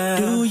 yeah.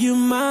 Do you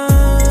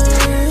mind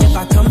if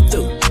I come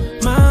through?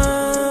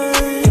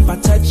 Mind if I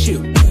touch you?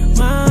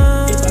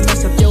 Mind if I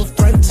mess up your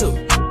front too?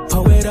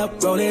 Pull it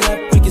up, roll it up,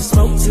 we can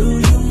smoke. Do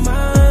you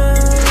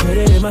mind? Put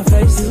it in my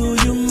face. Do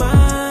you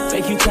mind?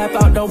 Make you tap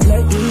out, don't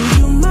play. Do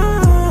you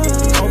mind?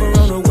 Over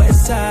on the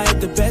west side,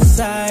 the best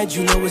side.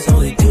 You know it's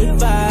only good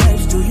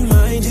vibes. Do you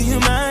mind? Do you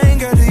mind,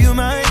 girl? Do you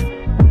mind?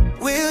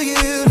 Will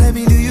you let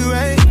me do you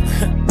right?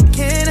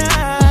 Can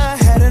I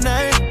have a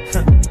night?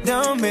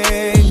 Don't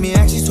make me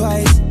ask you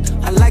twice.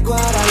 I like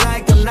what I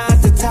like, I'm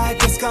not the type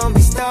that's gonna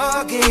be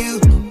stalking you.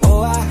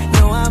 Oh, I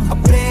know I'm a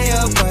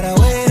player, but I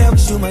wait up,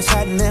 shoot my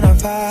shot and then I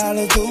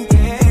follow through.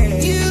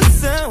 You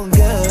sound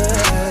good,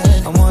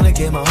 I wanna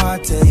give my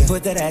heart to you.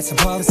 Put that ass in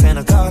pause and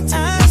I call to you.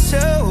 I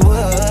sure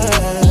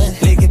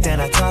would. Lick it,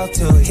 then I talk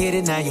to it. Hit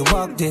it, now you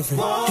walk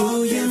different.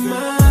 Do you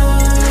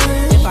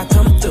mind if I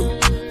come through?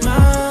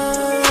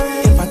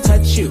 Mind if I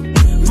touch you?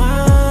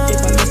 Mind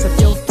if I mess up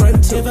your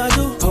front too? If I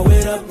do, pull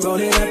it up, roll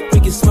it up, we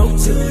can smoke.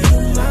 Do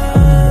you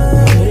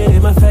mind? Put it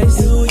in my face.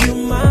 Do you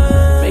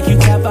mind? Make you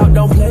tap out,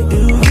 don't play.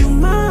 Do you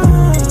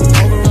mind?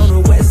 Over on the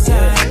west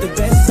side, the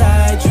best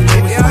side. You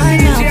know it's right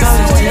now,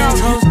 about 10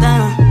 toes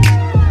down.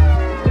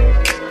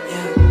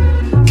 Yeah.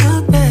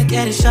 Look back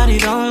at it, shawty,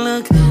 don't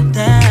look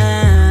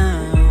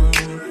down.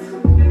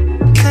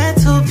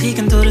 Tattoo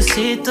peeking through the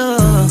see-through.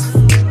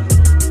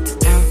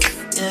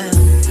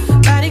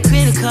 Body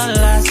critical,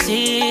 I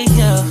see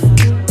you.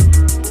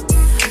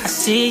 I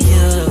see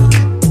you.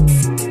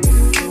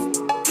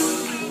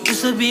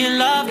 Used to be in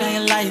love, now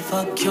your life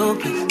a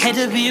Cupid. Hate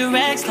to be a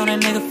ex, know that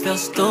nigga feel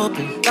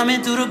stupid.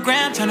 Thumbing through the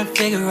gram, trying to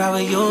figure out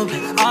where you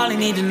been. All I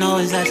need to know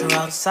is that you're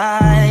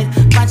outside.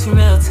 Watching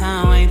real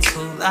time, ain't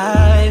too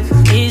live.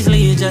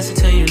 Easily adjusted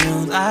to your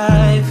new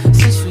life.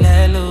 Since you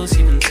let loose,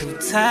 you been too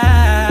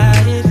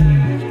tight.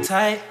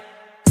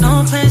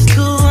 No plans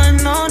to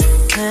unknown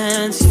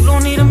plans. You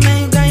don't need a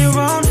man, you got your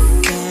own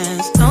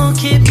plans. Don't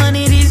keep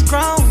money, these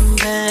grown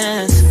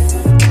plans.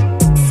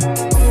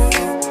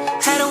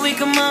 Had a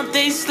week, a month,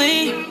 they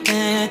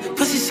sleepin'.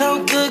 Pussy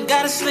so good,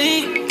 gotta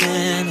sleep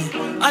in.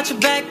 Arch your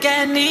back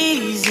and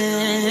knees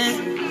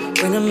in.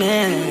 Bring 'em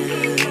in.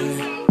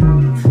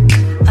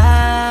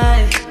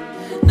 I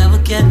never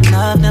get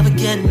enough, never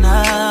get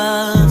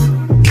enough.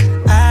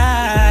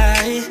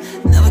 I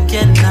never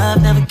get enough,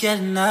 never get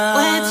enough.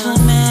 Way too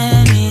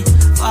many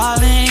fall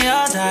in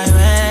your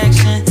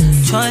direction.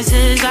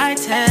 Choices I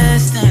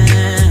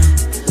testing,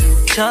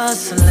 just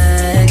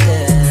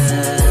selective.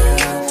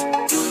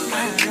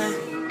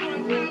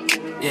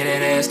 Yeah,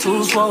 that ass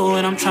too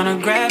swollen, I'm tryna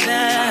grab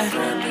that.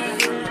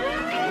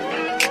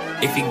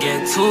 If you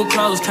get too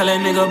close, tell that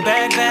nigga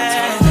back.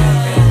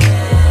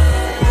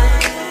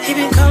 He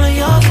been calling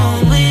your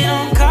phone, but you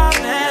don't call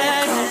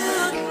back.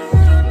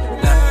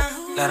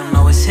 Let him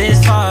know it's his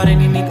fault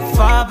and he need to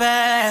fall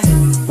back.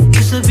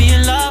 Used to be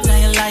in love, now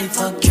your life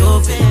a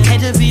Cupid.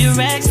 Hate to be your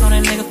ex, know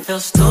that nigga feel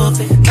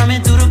stupid.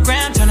 Thumbing through the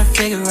gram, tryna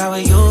figure out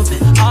where you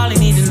been. All he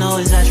need to know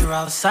is that you're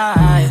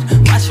outside.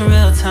 Watching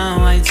real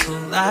time, way too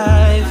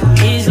live.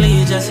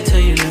 Easily adjusted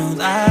to your new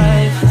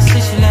life.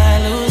 Since you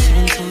let loose, you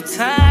been too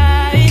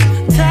tight.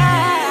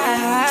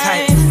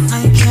 Now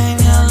you came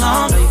here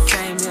alone.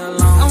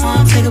 I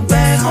wanna take a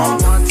back home.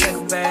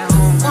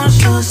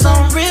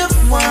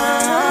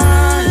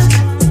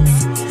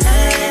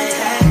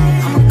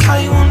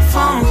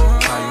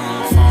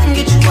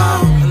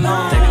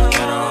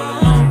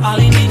 alone. All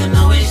he need to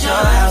know is you're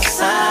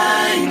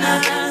outside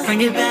now.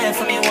 Bring it back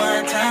for me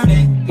one time.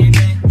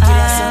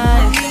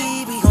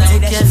 Never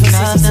get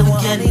enough,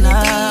 never get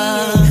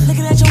enough.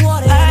 Looking at your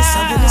water and it's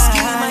something to ski.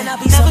 Might not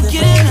be Never something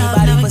get for enough,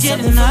 anybody, never but get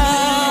something for me.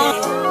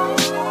 enough.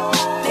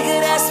 Nigga,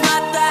 that's my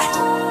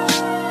thought.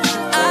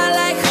 I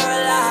like her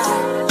a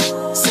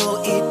lot,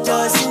 so it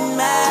doesn't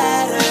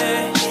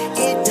matter.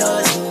 It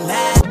doesn't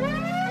matter.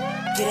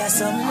 Get that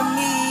something to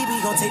me.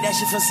 We gon' take that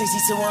shit from 60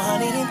 to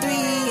 103.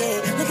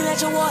 Yeah. Looking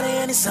at your water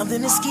and it's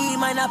something to ski.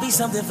 Might not be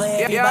something for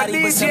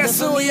everybody, but something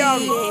for me. Yeah.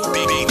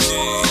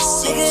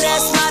 Nigga,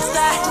 that's my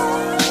thought.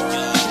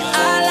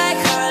 I like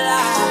her a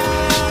lot,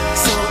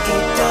 so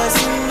it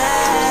doesn't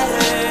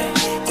matter.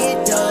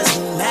 It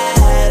doesn't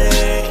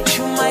matter.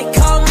 You might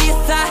call me a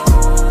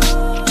thought,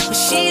 but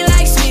she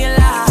likes me a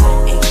lot,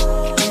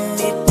 and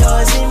it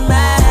doesn't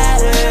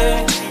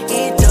matter.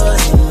 It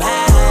doesn't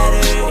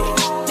matter.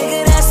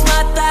 Nigga, that's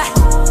my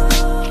thought,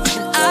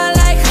 and I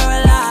like her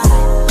a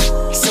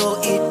lot,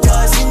 so it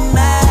doesn't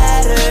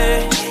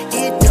matter.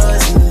 It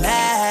doesn't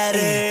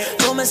matter.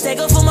 Don't mistake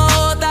her for my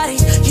old body.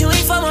 You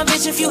ain't for my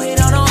bitch if you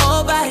hit on her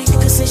whole body.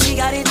 Cause since she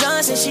got it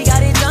done,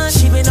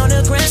 she been on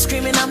the ground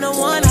screaming, I'm the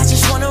one. I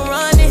just wanna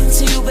run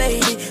into you,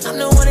 baby. I'm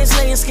the one that's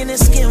laying skin to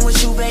skin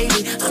with you,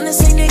 baby. I'm the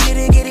same nigga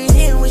to get it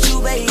in with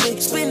you, baby.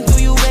 Spin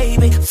through you,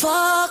 baby.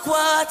 Fuck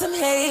what them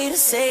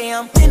haters say.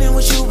 I'm pinning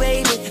with you,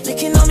 baby.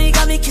 Licking on me,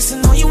 got me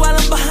kissing on you while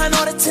I'm behind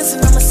all the tents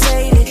and I'ma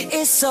say it.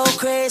 It's so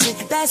crazy,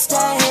 that's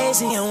that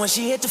hazy. And when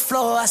she hit the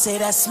floor, I say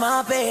that's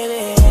my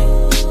baby.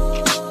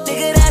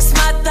 Nigga, that's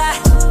my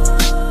thought.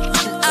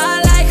 And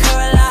I like her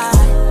a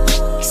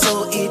lot,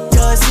 so it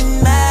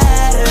doesn't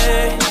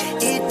matter.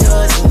 It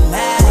doesn't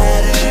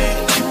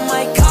matter. You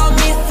might call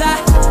me a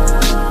thought,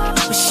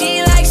 but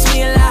she likes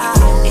me a lot,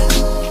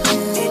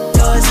 and it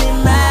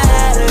doesn't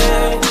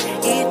matter.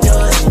 It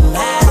doesn't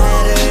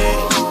matter.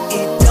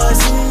 It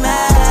doesn't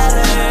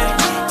matter.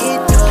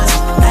 It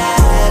doesn't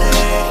matter.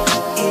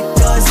 It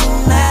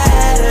doesn't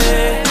matter.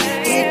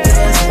 It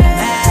doesn't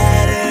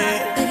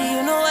matter. Baby,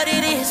 you know what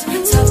it is.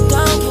 Top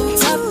down, getting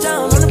top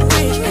down on the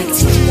bridge.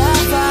 TGI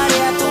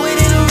Friday, I throw it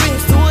in the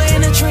wrist, throw it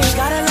in the trench.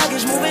 Got a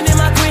luggage moving in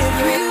my crib.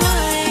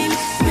 Rewind,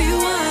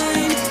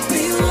 rewind,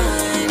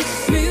 rewind,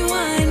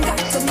 rewind. Got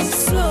to move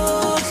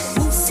slow,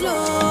 move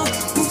slow,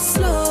 move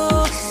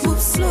slow,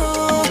 move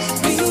slow.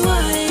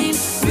 Rewind,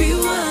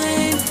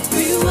 rewind,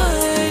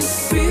 rewind,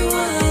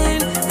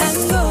 rewind, and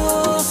go,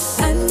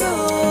 and go,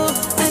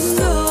 and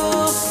go,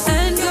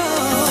 and go.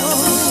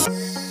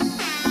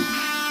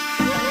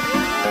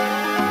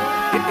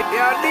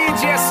 Yo,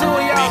 DJ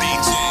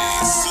SueYung.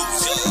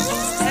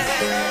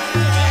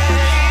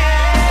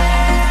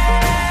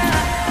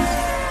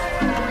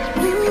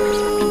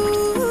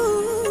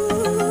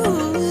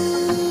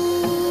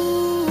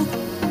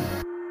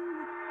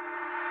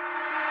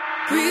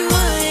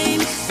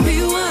 Rewind,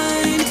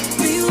 rewind,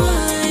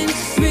 rewind,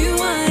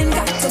 rewind.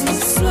 Got to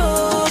move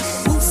slow,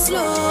 move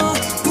slow,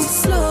 move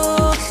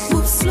slow,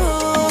 move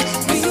slow.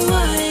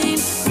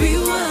 Rewind,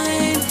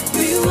 rewind,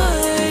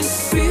 rewind,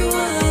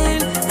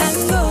 rewind,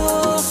 and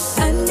go,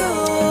 and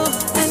go,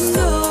 and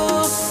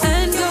go,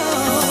 and go.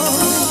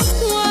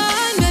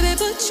 One, baby,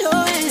 put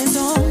your hands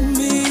on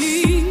me.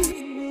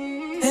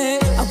 Hey,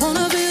 I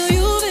wanna feel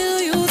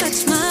you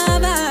touch my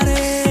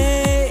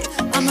body.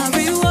 I'ma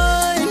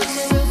rewind,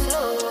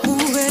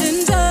 move it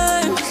in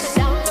time.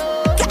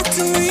 Got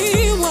to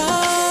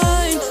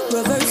rewind,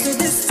 reverse it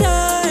this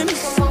time.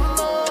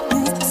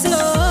 Move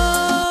slow,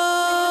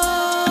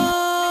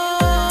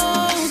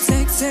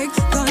 take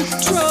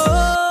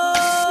control.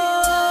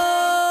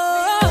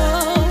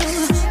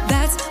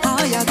 That's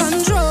how you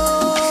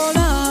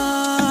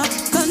controller,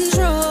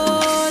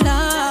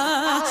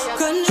 controller,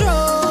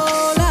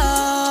 controller,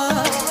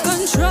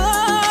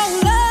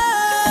 controller.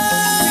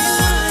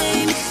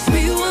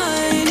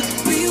 Rewind,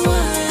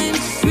 rewind,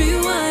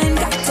 rewind.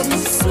 Got to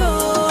move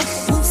slow,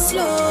 move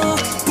slow,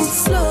 move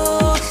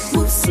slow,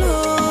 move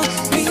slow.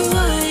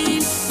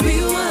 Rewind,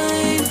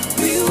 rewind,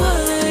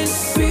 rewind,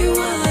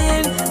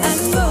 rewind,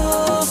 and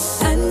go,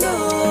 and go,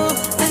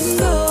 and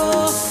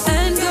go,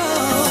 and go.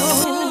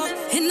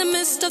 In the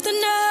midst of the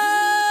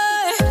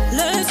night,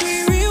 let's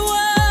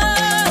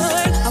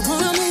rewind. I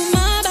wanna move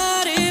my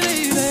body,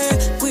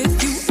 baby,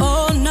 with you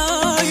all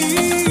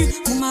night.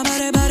 Move my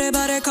body,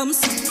 come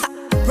see.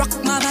 Rock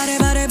my body,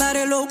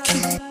 low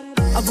key.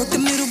 I work the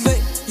middle,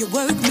 babe, you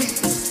work me.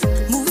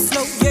 Move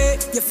slow, yeah,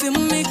 you feel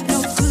me?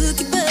 No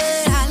cookie,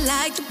 but I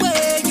like the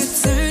way you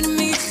turn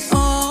me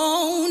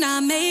on. I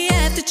may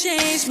have to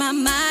change my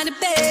mind,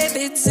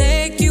 baby,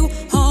 take you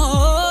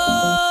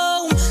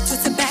home.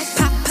 Twist it back,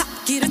 pop, pop,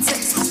 get a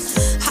taste.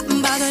 Hot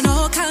and bothered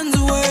all kinds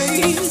of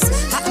ways.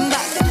 Hot and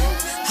bothered,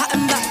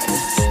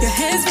 your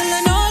hands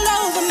feeling all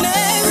over me.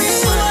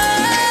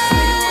 Rewind,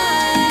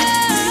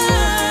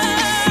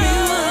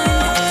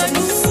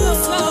 move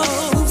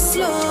slow, move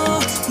slow,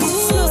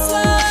 move slow.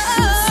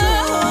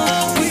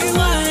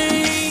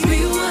 Rewind,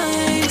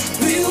 rewind,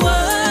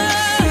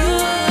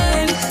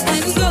 rewind,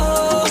 and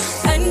go,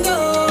 and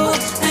go,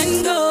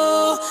 and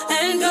go,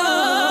 and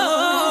go.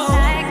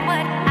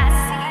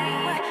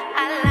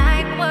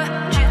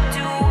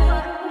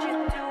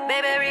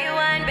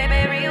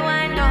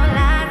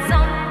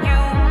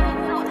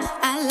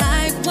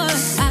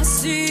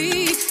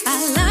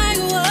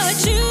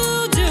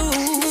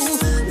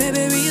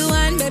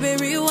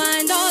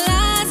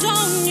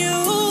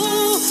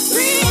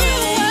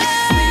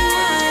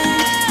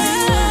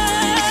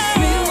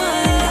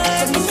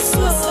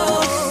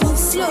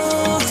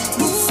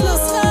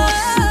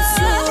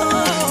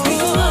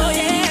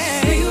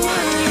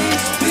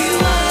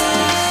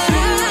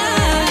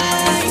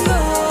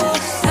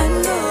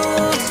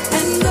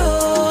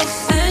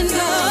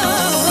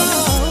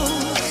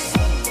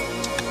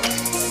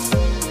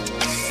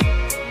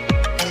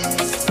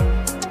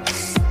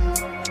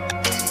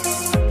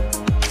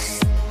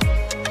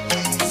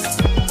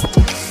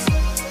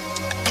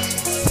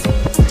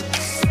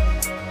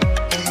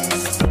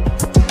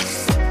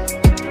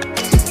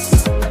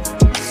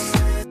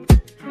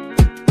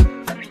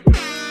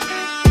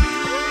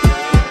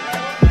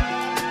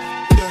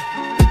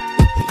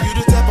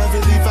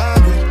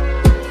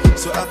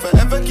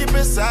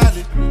 it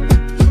solid.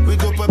 We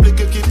go public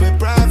and keep it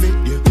private,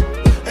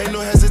 yeah. Ain't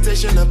no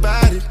hesitation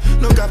about it.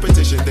 No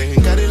competition, they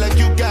ain't got it like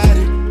you got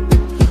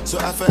it. So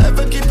I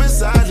forever keep it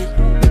solid.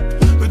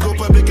 We go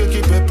public and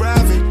keep it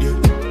private,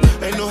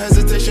 yeah. Ain't no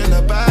hesitation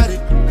about it.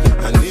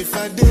 And if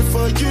I did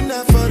for you,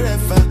 not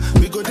forever.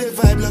 We go there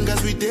vibe long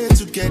as we there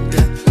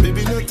together.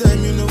 Baby, no time,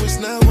 you know it's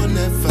now or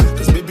never.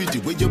 Cause baby, the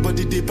way your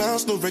body they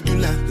bounce, no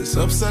regular. There's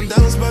ups and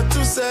downs, but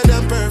too sad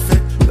and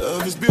perfect.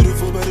 Love is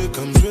beautiful, but it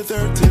comes with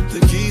hurting.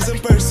 The keys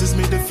and purses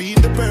may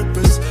defeat the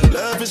purpose.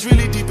 Love is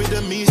really deep,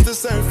 it meets the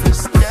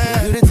surface,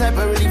 yeah. You the type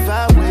I really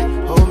vibe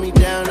with. Hold me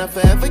down, I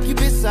forever keep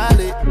it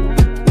solid.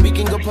 We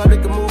can go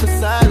public and move in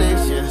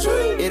silence,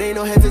 yeah. It ain't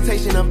no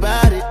hesitation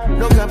about it.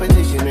 No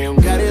competition, they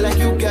don't got it like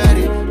you got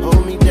it.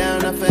 Hold me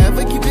down, I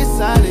forever keep it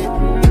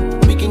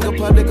solid. We can go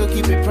public or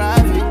keep it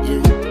private,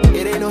 yeah.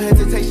 It ain't no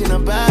hesitation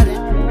about it.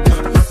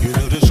 You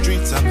know the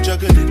streets I'm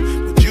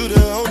juggling, but you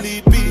the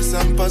only piece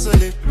I'm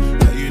puzzling.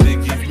 Now you they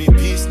give me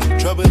peace, no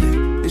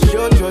troubling. It's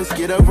your choice,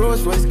 get a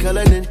Rolls Royce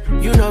coloring.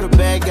 You know the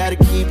bag, gotta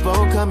keep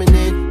on coming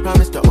in.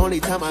 Promise the only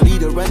time I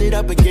need to run it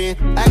up again.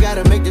 I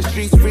gotta make the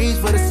streets freeze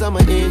for the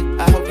summer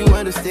end. I hope you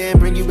understand,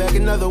 bring you back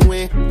another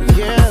win.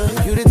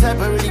 Yeah, you the type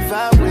I really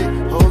vibe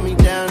with. Hold me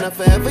down, I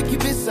forever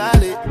keep it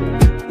solid.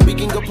 We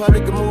can go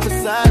public and move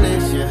in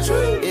silence,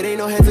 yeah. It ain't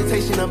no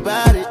hesitation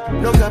about it.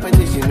 No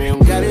competition, they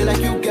don't got it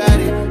like you got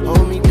it.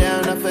 Hold me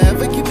down, I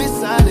forever keep it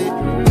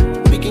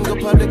solid. We can go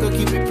public or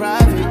keep it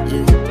private,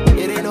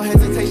 yeah. It ain't no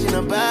hesitation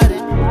about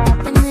it.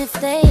 And if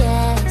they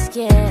ask,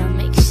 yeah,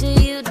 make sure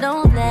you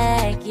don't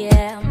lag,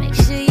 yeah. Make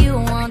sure you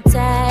won't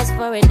ask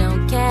for it,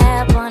 don't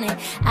cap on it.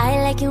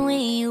 I like it when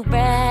you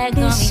brag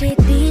on me. This shit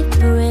deep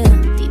for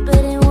real, deeper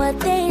than what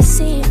they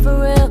see for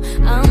real.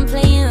 I'm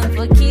playing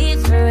for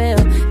keeps for real.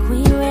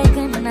 Queen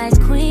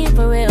recognized queen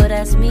for real,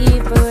 that's me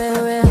for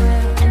real, real.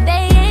 And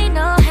they ain't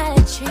know how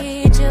to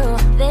treat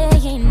you, they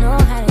ain't know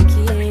how to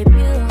keep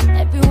you.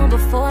 Everyone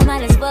before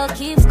might as well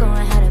keeps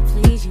going how to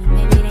please you.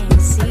 Maybe they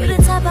ain't see you.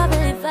 The type I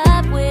really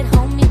vibe with,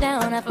 hold me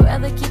down, I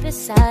forever keep it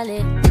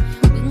solid.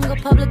 We can go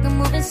public and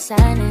move in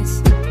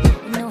silence.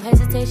 No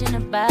hesitation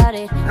about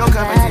it. No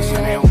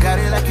competition, they don't got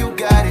it like you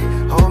got it.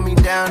 Hold me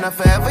down, I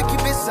forever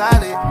keep it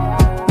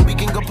solid. We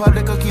can go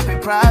public or keep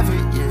it private,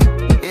 yeah.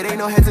 It ain't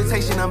no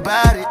hesitation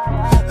about it.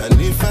 And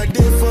if I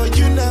did for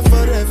you, not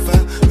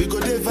forever. We go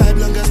there vibe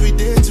long as we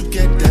there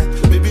together.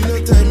 Baby,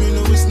 no time, you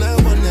know it's now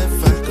or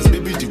never. Cause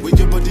baby, the way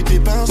your body they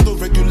bounce, no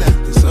regular.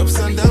 There's ups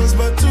and downs,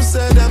 but too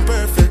sad and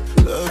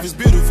perfect. Love is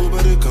beautiful,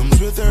 but it comes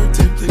with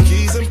hurting. The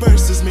keys and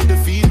purses may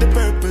defeat the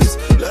purpose.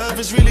 Love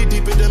is really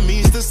deep, it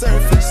meets the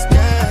surface,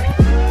 yeah.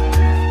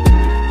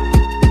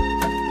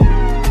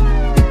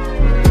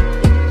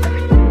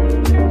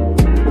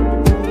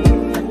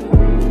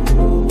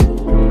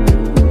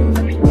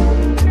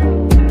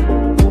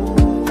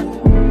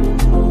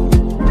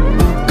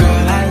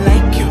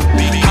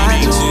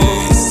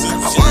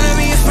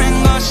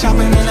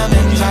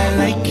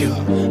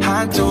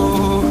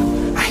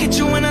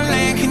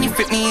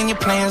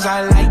 Plans,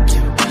 I like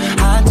you,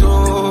 I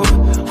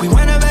do. We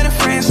went up better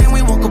friends and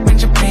we woke up in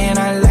Japan,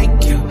 I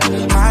like you,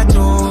 I do.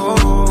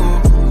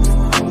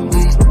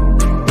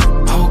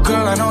 Oh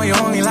girl, I know you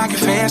only like it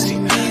fancy,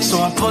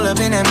 so I pull up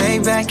in that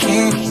Maybach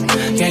candy.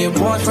 Yeah, your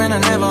boyfriend, I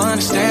never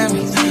understand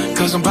me,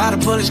 cause I'm about to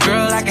pull this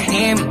girl like a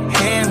hammy.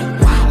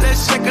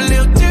 Let's take a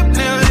little dip,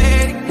 little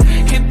lady,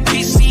 hit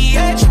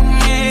PCH, I'm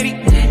ready.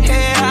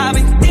 Yeah, I've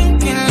been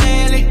thinking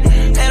lately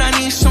that I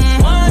need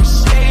someone to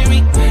save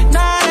me.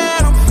 Now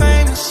that I'm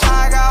famous,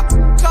 I got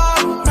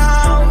gold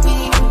around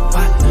me,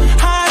 but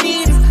I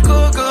need a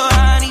good girl,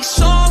 I need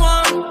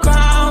someone to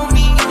ground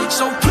me.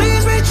 So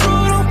please be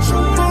true, don't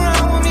fool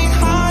around with me.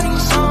 I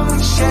need someone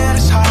to share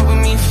this heart with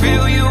me.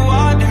 Feel you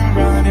are, then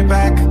run it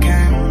back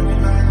again.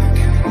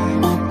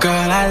 Oh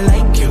girl, I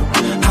like you,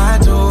 I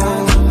do.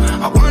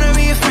 I wanna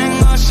be a friend,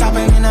 go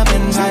shopping in a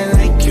Benz, I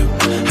like you,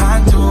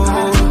 I do.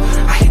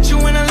 I hit you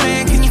in a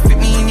leg, can you fit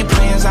me in your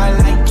plans? I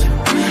like you,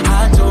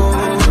 I do.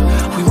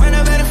 We went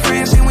up better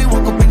friends and we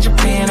woke up in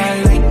Japan,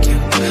 I like you,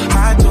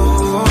 I do,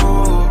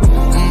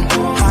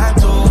 I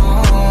do.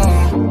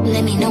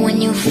 Let me know when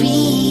you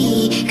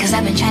free, cause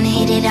I've been trying to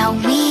hit it all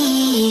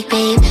week,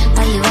 babe.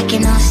 Why you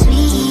acting all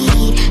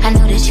sweet? I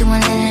know that you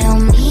want a little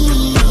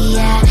me,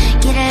 yeah.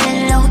 Get a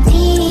little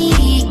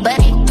OT, but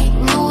it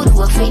new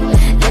to a freak.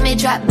 Let me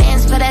drop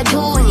bands for that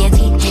jewel in your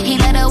teeth. He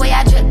let the way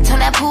I drip, turn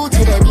that pool to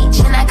the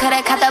beach. And I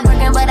coulda caught the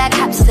Birkin, but I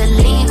cops the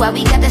lead. Why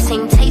we got the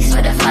same taste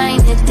for the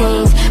finer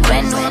things.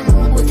 Brand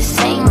new with the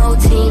same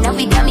routine. Now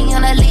we got me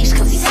on a leash,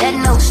 cause he said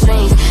no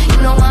strings.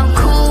 You know I'm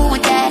cool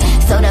with that,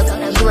 so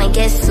you ain't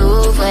get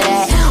sued for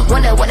that.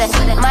 Wonder what I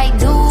might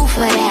do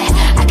for that.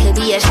 I could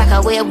be a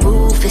shocker where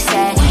roof is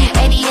at.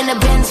 80 in the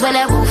Benz when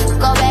that roof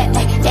go back.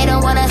 They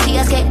don't wanna see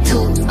us get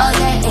too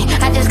okay.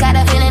 I just got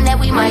a feeling that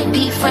we might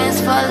be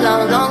friends for a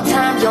long, long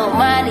time. You don't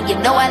mind, and you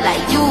know I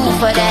like you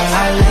for that. Girl,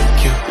 I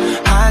like you,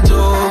 I do.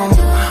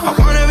 I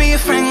wanna be a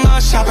friend, go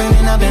shopping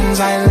in a Benz,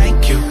 I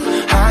like you,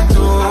 I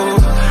do.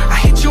 I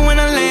hit you in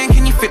a leg,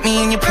 can you fit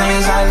me in your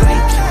plans? I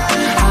like you,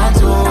 I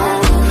do.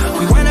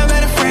 We went up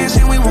better friends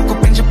and we woke up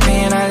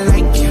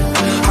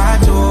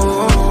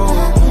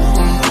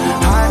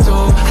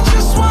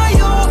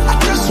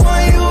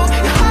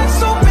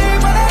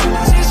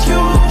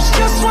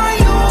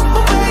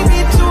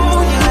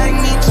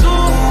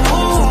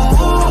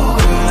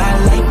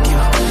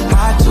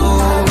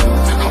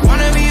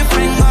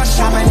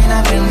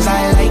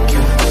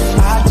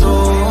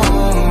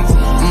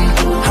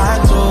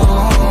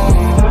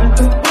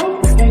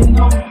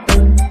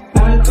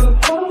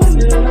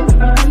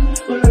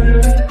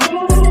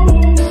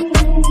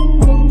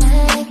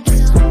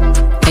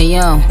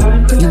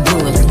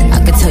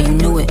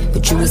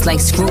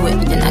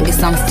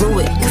cause I'm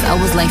fluid. Cause I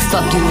was like,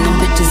 fuck you and them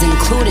bitches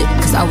included.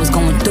 Cause I was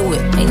going through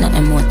it, ain't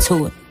nothing more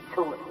to it.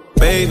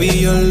 Baby,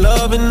 you're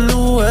loving the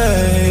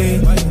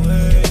way,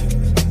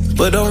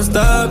 but don't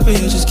stop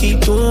it, just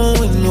keep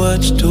doing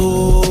what you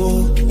do.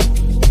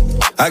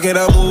 I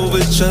cannot move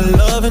with your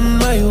love in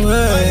my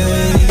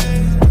way.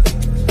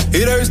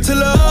 It hurts to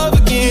love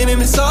again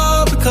and it's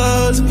all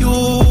because of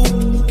you.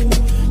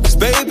 Cause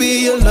baby,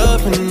 you're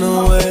loving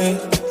the way.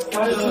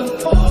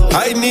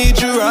 I need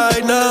you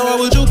right now, why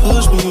would you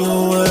push me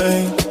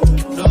away?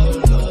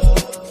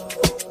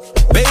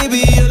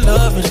 Baby, you're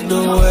loving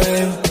the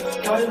way.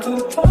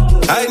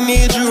 I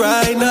need you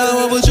right now,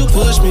 why would you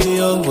push me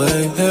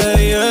away?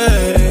 Hey,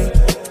 hey.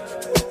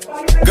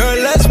 Girl,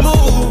 let's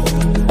move.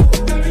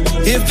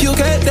 If you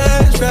can't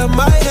dance, grab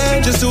my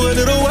hand, just do a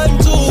little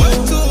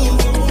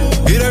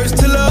 1-2. It hurts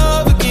to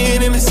love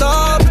again, and it's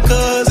all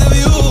because of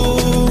you.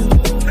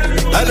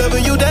 I love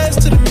when you dance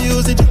to the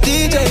music, the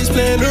DJ's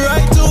playing the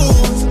right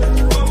tunes.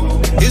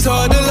 It's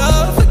hard to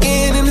love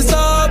again, and it's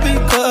all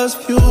because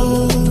of you.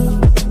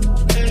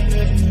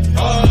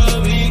 All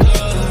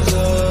because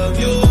of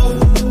you.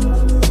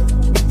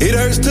 It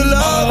hurts to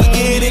love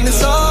again, and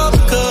it's all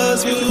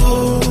because of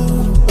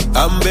you.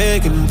 I'm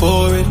begging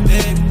for it.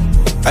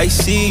 I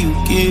see you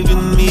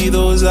giving me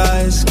those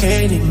eyes,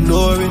 can't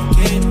ignore it.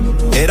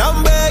 And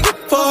I'm begging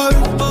for it.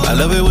 I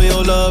love it when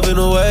you're loving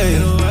away.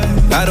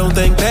 I don't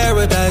think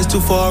paradise too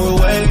far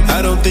away.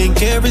 I don't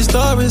think every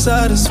star is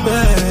out of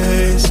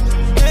space.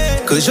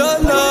 Cause you're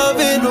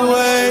loving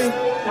away.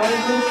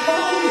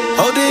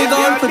 Holding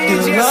on for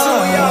this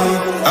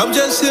life. I'm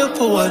just here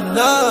for one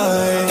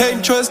night.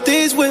 Can't trust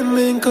these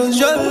women cause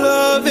you're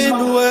loving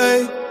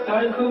away.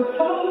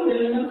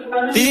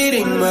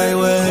 Leading my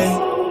way.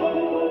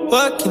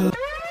 What can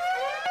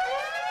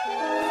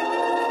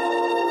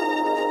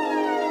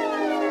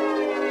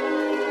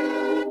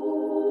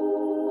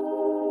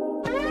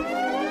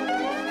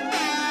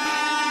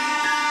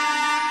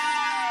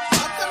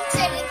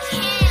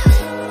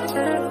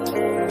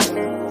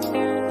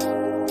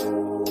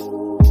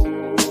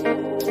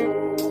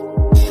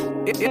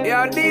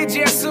Yo,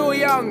 DJ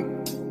SueYung.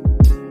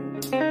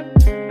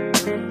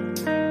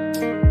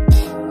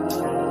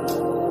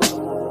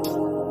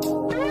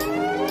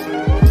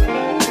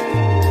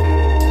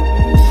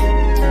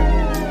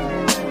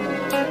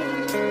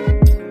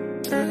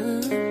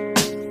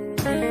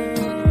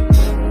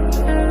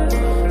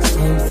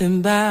 Something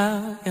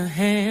about your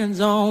hands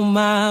on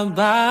my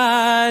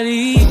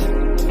body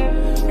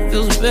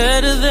feels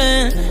better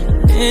than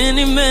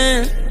any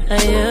man I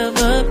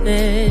ever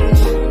met.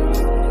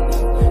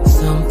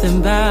 Something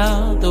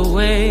about the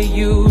way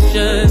you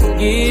just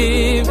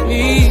give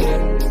me.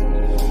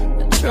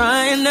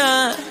 Trying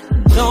not,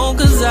 don't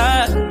cause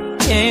I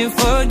can't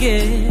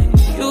forget.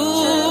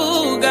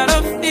 You got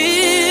a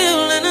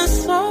feel and a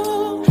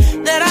soul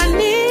that I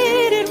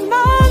need in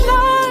my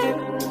life.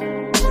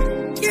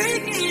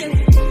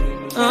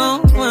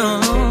 Oh,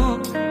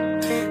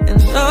 and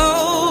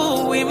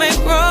though we may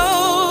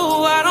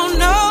grow, I don't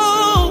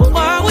know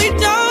why we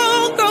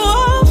don't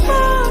grow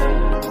apart.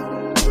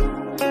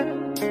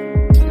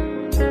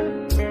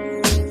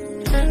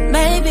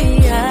 Maybe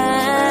I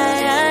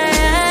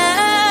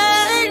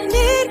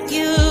need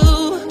you.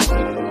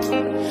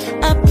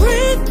 I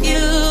breathe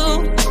you,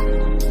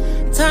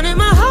 turning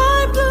my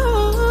heart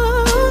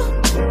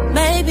blue.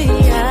 Maybe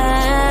I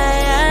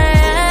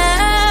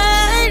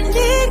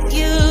need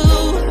you.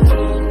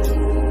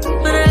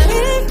 When I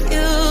leave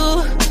you,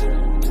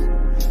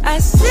 I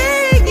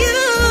see you.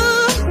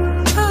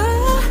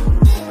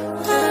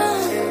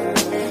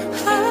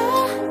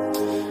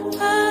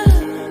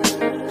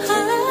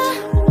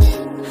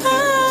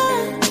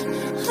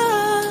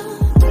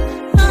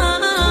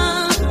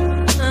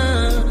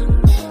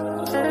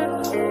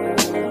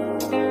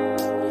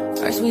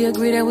 First we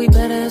agree that we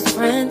better as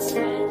friends.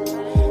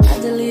 I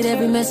delete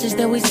every message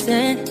that we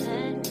sent.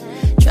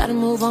 Try to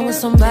move on with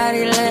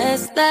somebody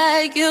less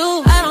like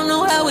you. I don't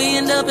know how we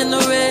end up in the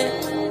red.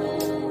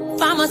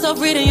 Find myself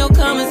reading your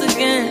comments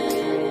again,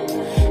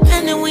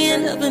 and then we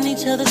end up in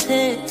each other's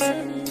heads.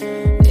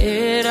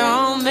 It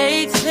all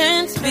makes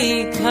sense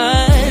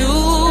because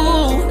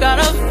you got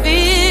a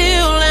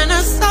feel and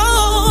a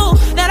soul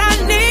that I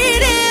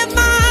need in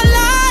my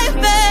life,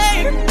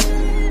 babe.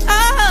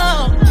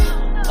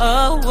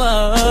 Oh.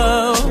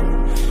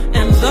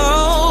 And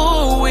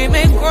though we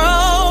may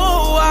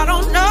grow, I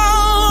don't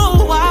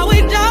know why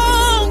we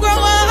don't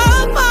grow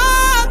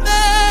apart,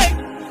 babe.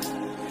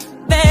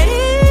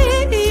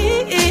 Maybe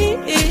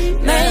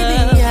I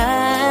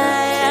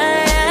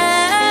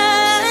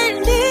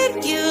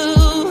need you.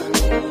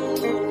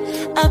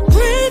 I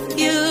breathe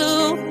you,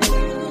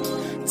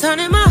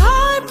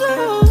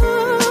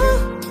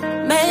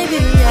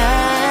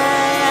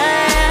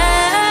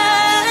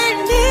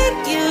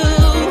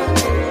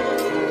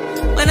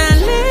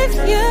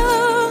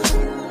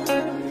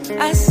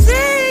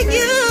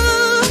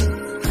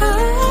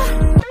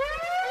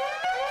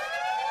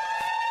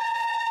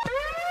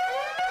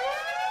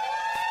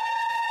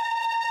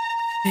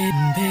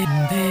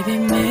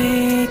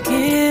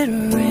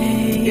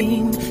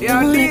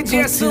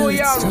 go till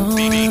it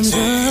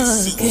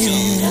storms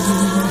again.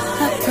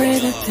 I pray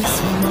that this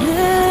will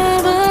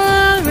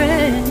never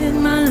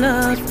end. My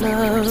love,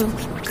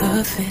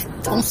 coffee,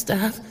 don't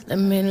stop. Let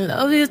me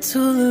love you to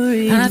the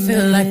remix. I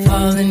feel like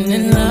falling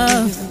in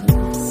love.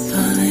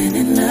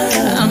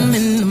 I'm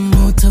in the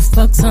mood to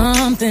fuck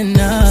something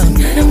up.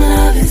 Tonight I'm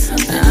loving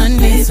something. I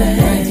need some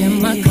drink in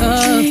my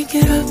cup.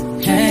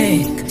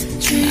 Hey,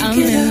 I'm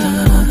in the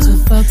mood to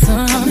fuck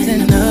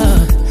something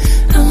up.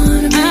 I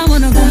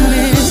wanna go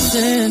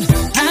missing.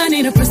 I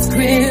need a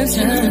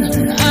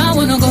prescription. I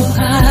wanna go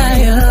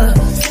higher.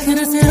 Can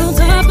I sit on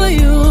top of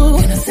you?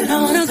 I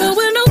wanna go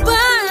where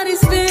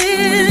nobody's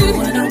been.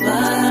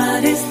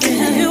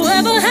 Have you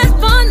ever had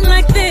fun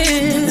like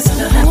this?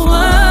 Whoa.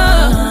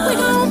 We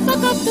gon'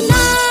 fuck up the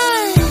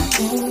night.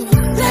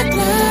 Black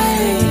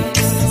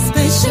lights,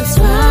 spaceships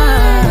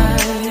ride.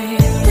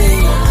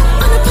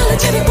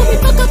 Unapologetic when we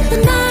fuck up the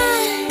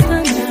night.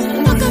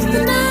 Fuck up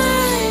the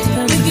night.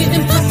 We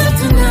getting fucked up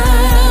tonight.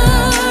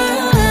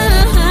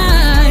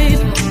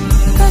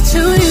 Bet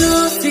you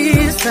see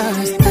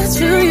stars. Bet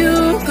you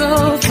go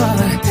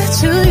far. Bet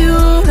you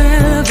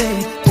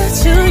elevate. Bet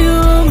you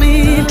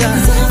meet God.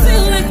 'Cause I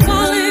feel like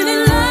falling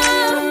in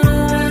love.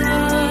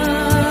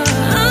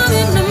 I'm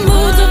in the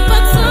mood to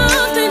fuck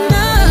something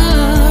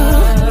up.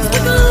 We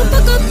gon'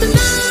 fuck up the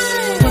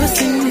night. What's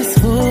in this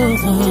whole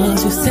world?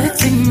 You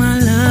sexy, my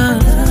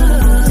love.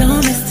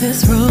 Don't miss this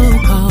roll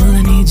call.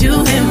 I need you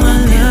in my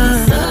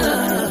love.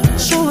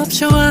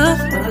 Show up.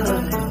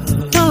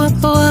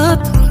 Blow up.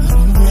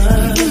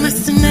 You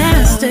Mr.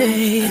 Nasty.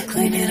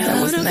 Clean it up. I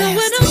wanna go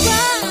where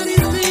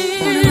nobody's been.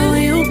 Wanna know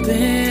where you've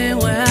been,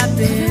 where I've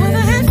been.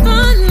 Never had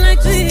fun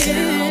like this.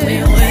 Tell me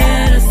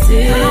where to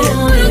sit. I don't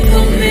wanna go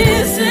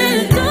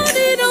missing. Don't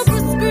need no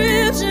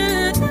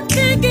prescription.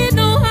 Can't get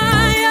no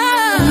higher.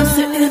 I'm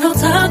sitting on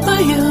top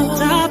of you.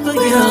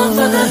 We gon'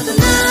 fuck up the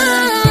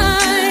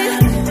night.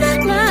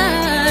 Black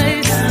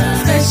lights,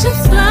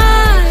 spaceships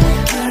fly.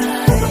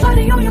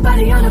 Body on your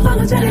body,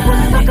 unapologetic.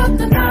 Wanna fuck up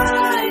the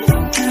night.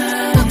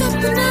 Fuck up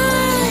the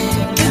night.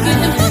 We're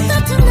getting fucked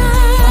up tonight.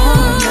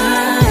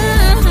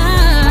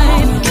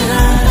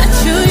 Bet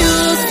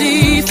you'll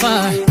see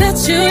far. Bet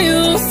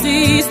you'll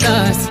see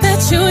stars.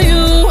 Bet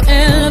you'll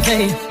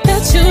elevate.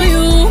 Bet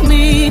you'll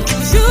meet.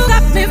 You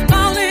got me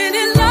falling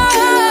in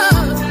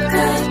love.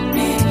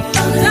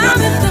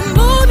 I'm in the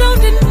mood, don't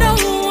need no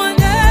one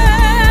else.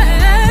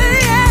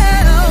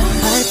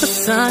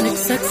 Hypersonic,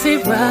 sexy,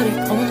 erotic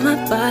on my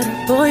body.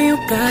 Boy, you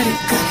got it.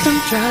 Got them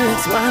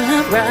drugs while I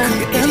ride.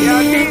 Got me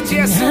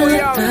acting hella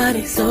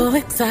body. So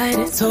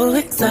excited, so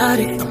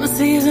exotic. I'm a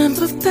seasoned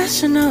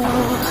professional.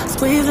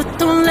 Squeeze it,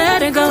 don't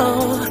let it go.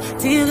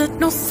 Feel it,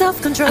 no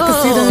self-control. I can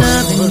see the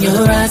love in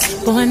your eyes.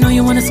 Boy, I know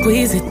you wanna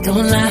squeeze it,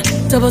 don't lie.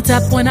 Double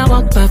tap when I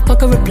walk by,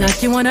 fuck a reply.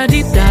 You wanna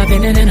deep dive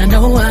in it, and I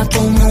know I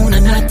full moon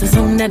and not the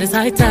zone that is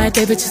high tide.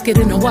 Baby, just get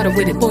in the water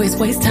with it, boy, it's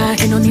waist high.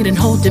 Ain't no need in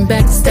holding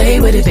back, stay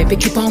with it, baby,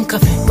 keep on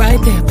cuffing.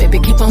 Right there, baby,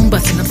 keep on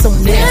busting, I'm so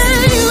nasty.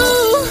 Yeah,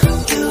 you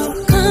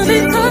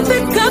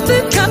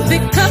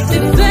cup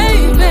it,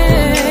 baby.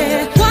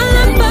 While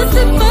I'm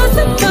bustin'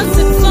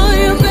 for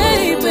you,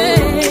 baby.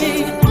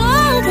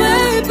 Oh,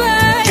 baby.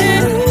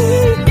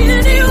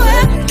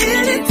 Anywhere,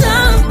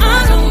 anytime, I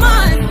don't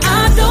mind.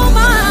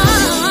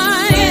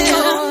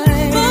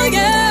 Oh,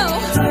 yeah.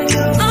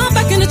 I'm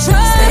back in the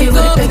truck. Stay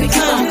with it, baby,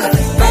 keep on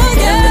cupping. Right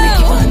there, baby,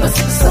 keep on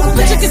bustin', so nasty.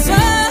 But you can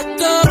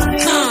back up,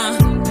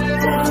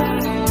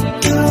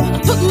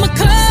 put my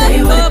cup. Stay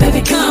with it,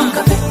 baby, keep on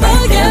cupping.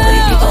 Right there,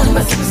 baby, keep on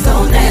bustin', so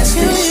nasty.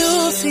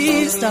 You'll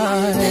see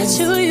stars. Bet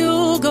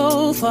you'll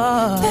go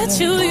far. Bet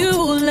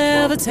you'll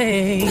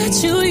levitate.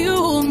 Bet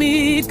you'll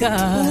meet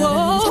God.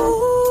 Whoa.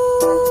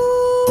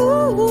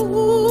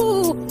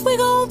 We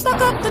gon'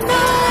 fuck up the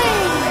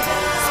night.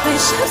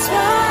 Spaceships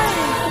ride.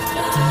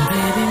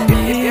 Baby,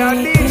 make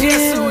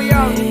it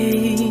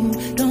rain.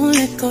 Don't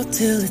let go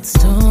till it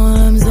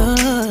storms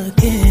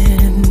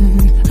again.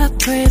 I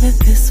pray that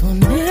this will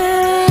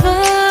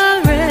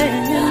never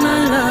end. My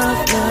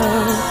love,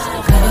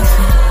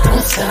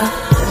 don't stop.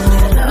 Let me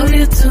love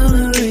you to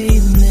the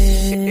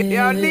remix.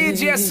 Yo,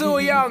 DJ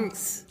SueYung.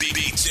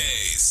 DJ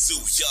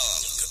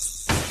SueYung.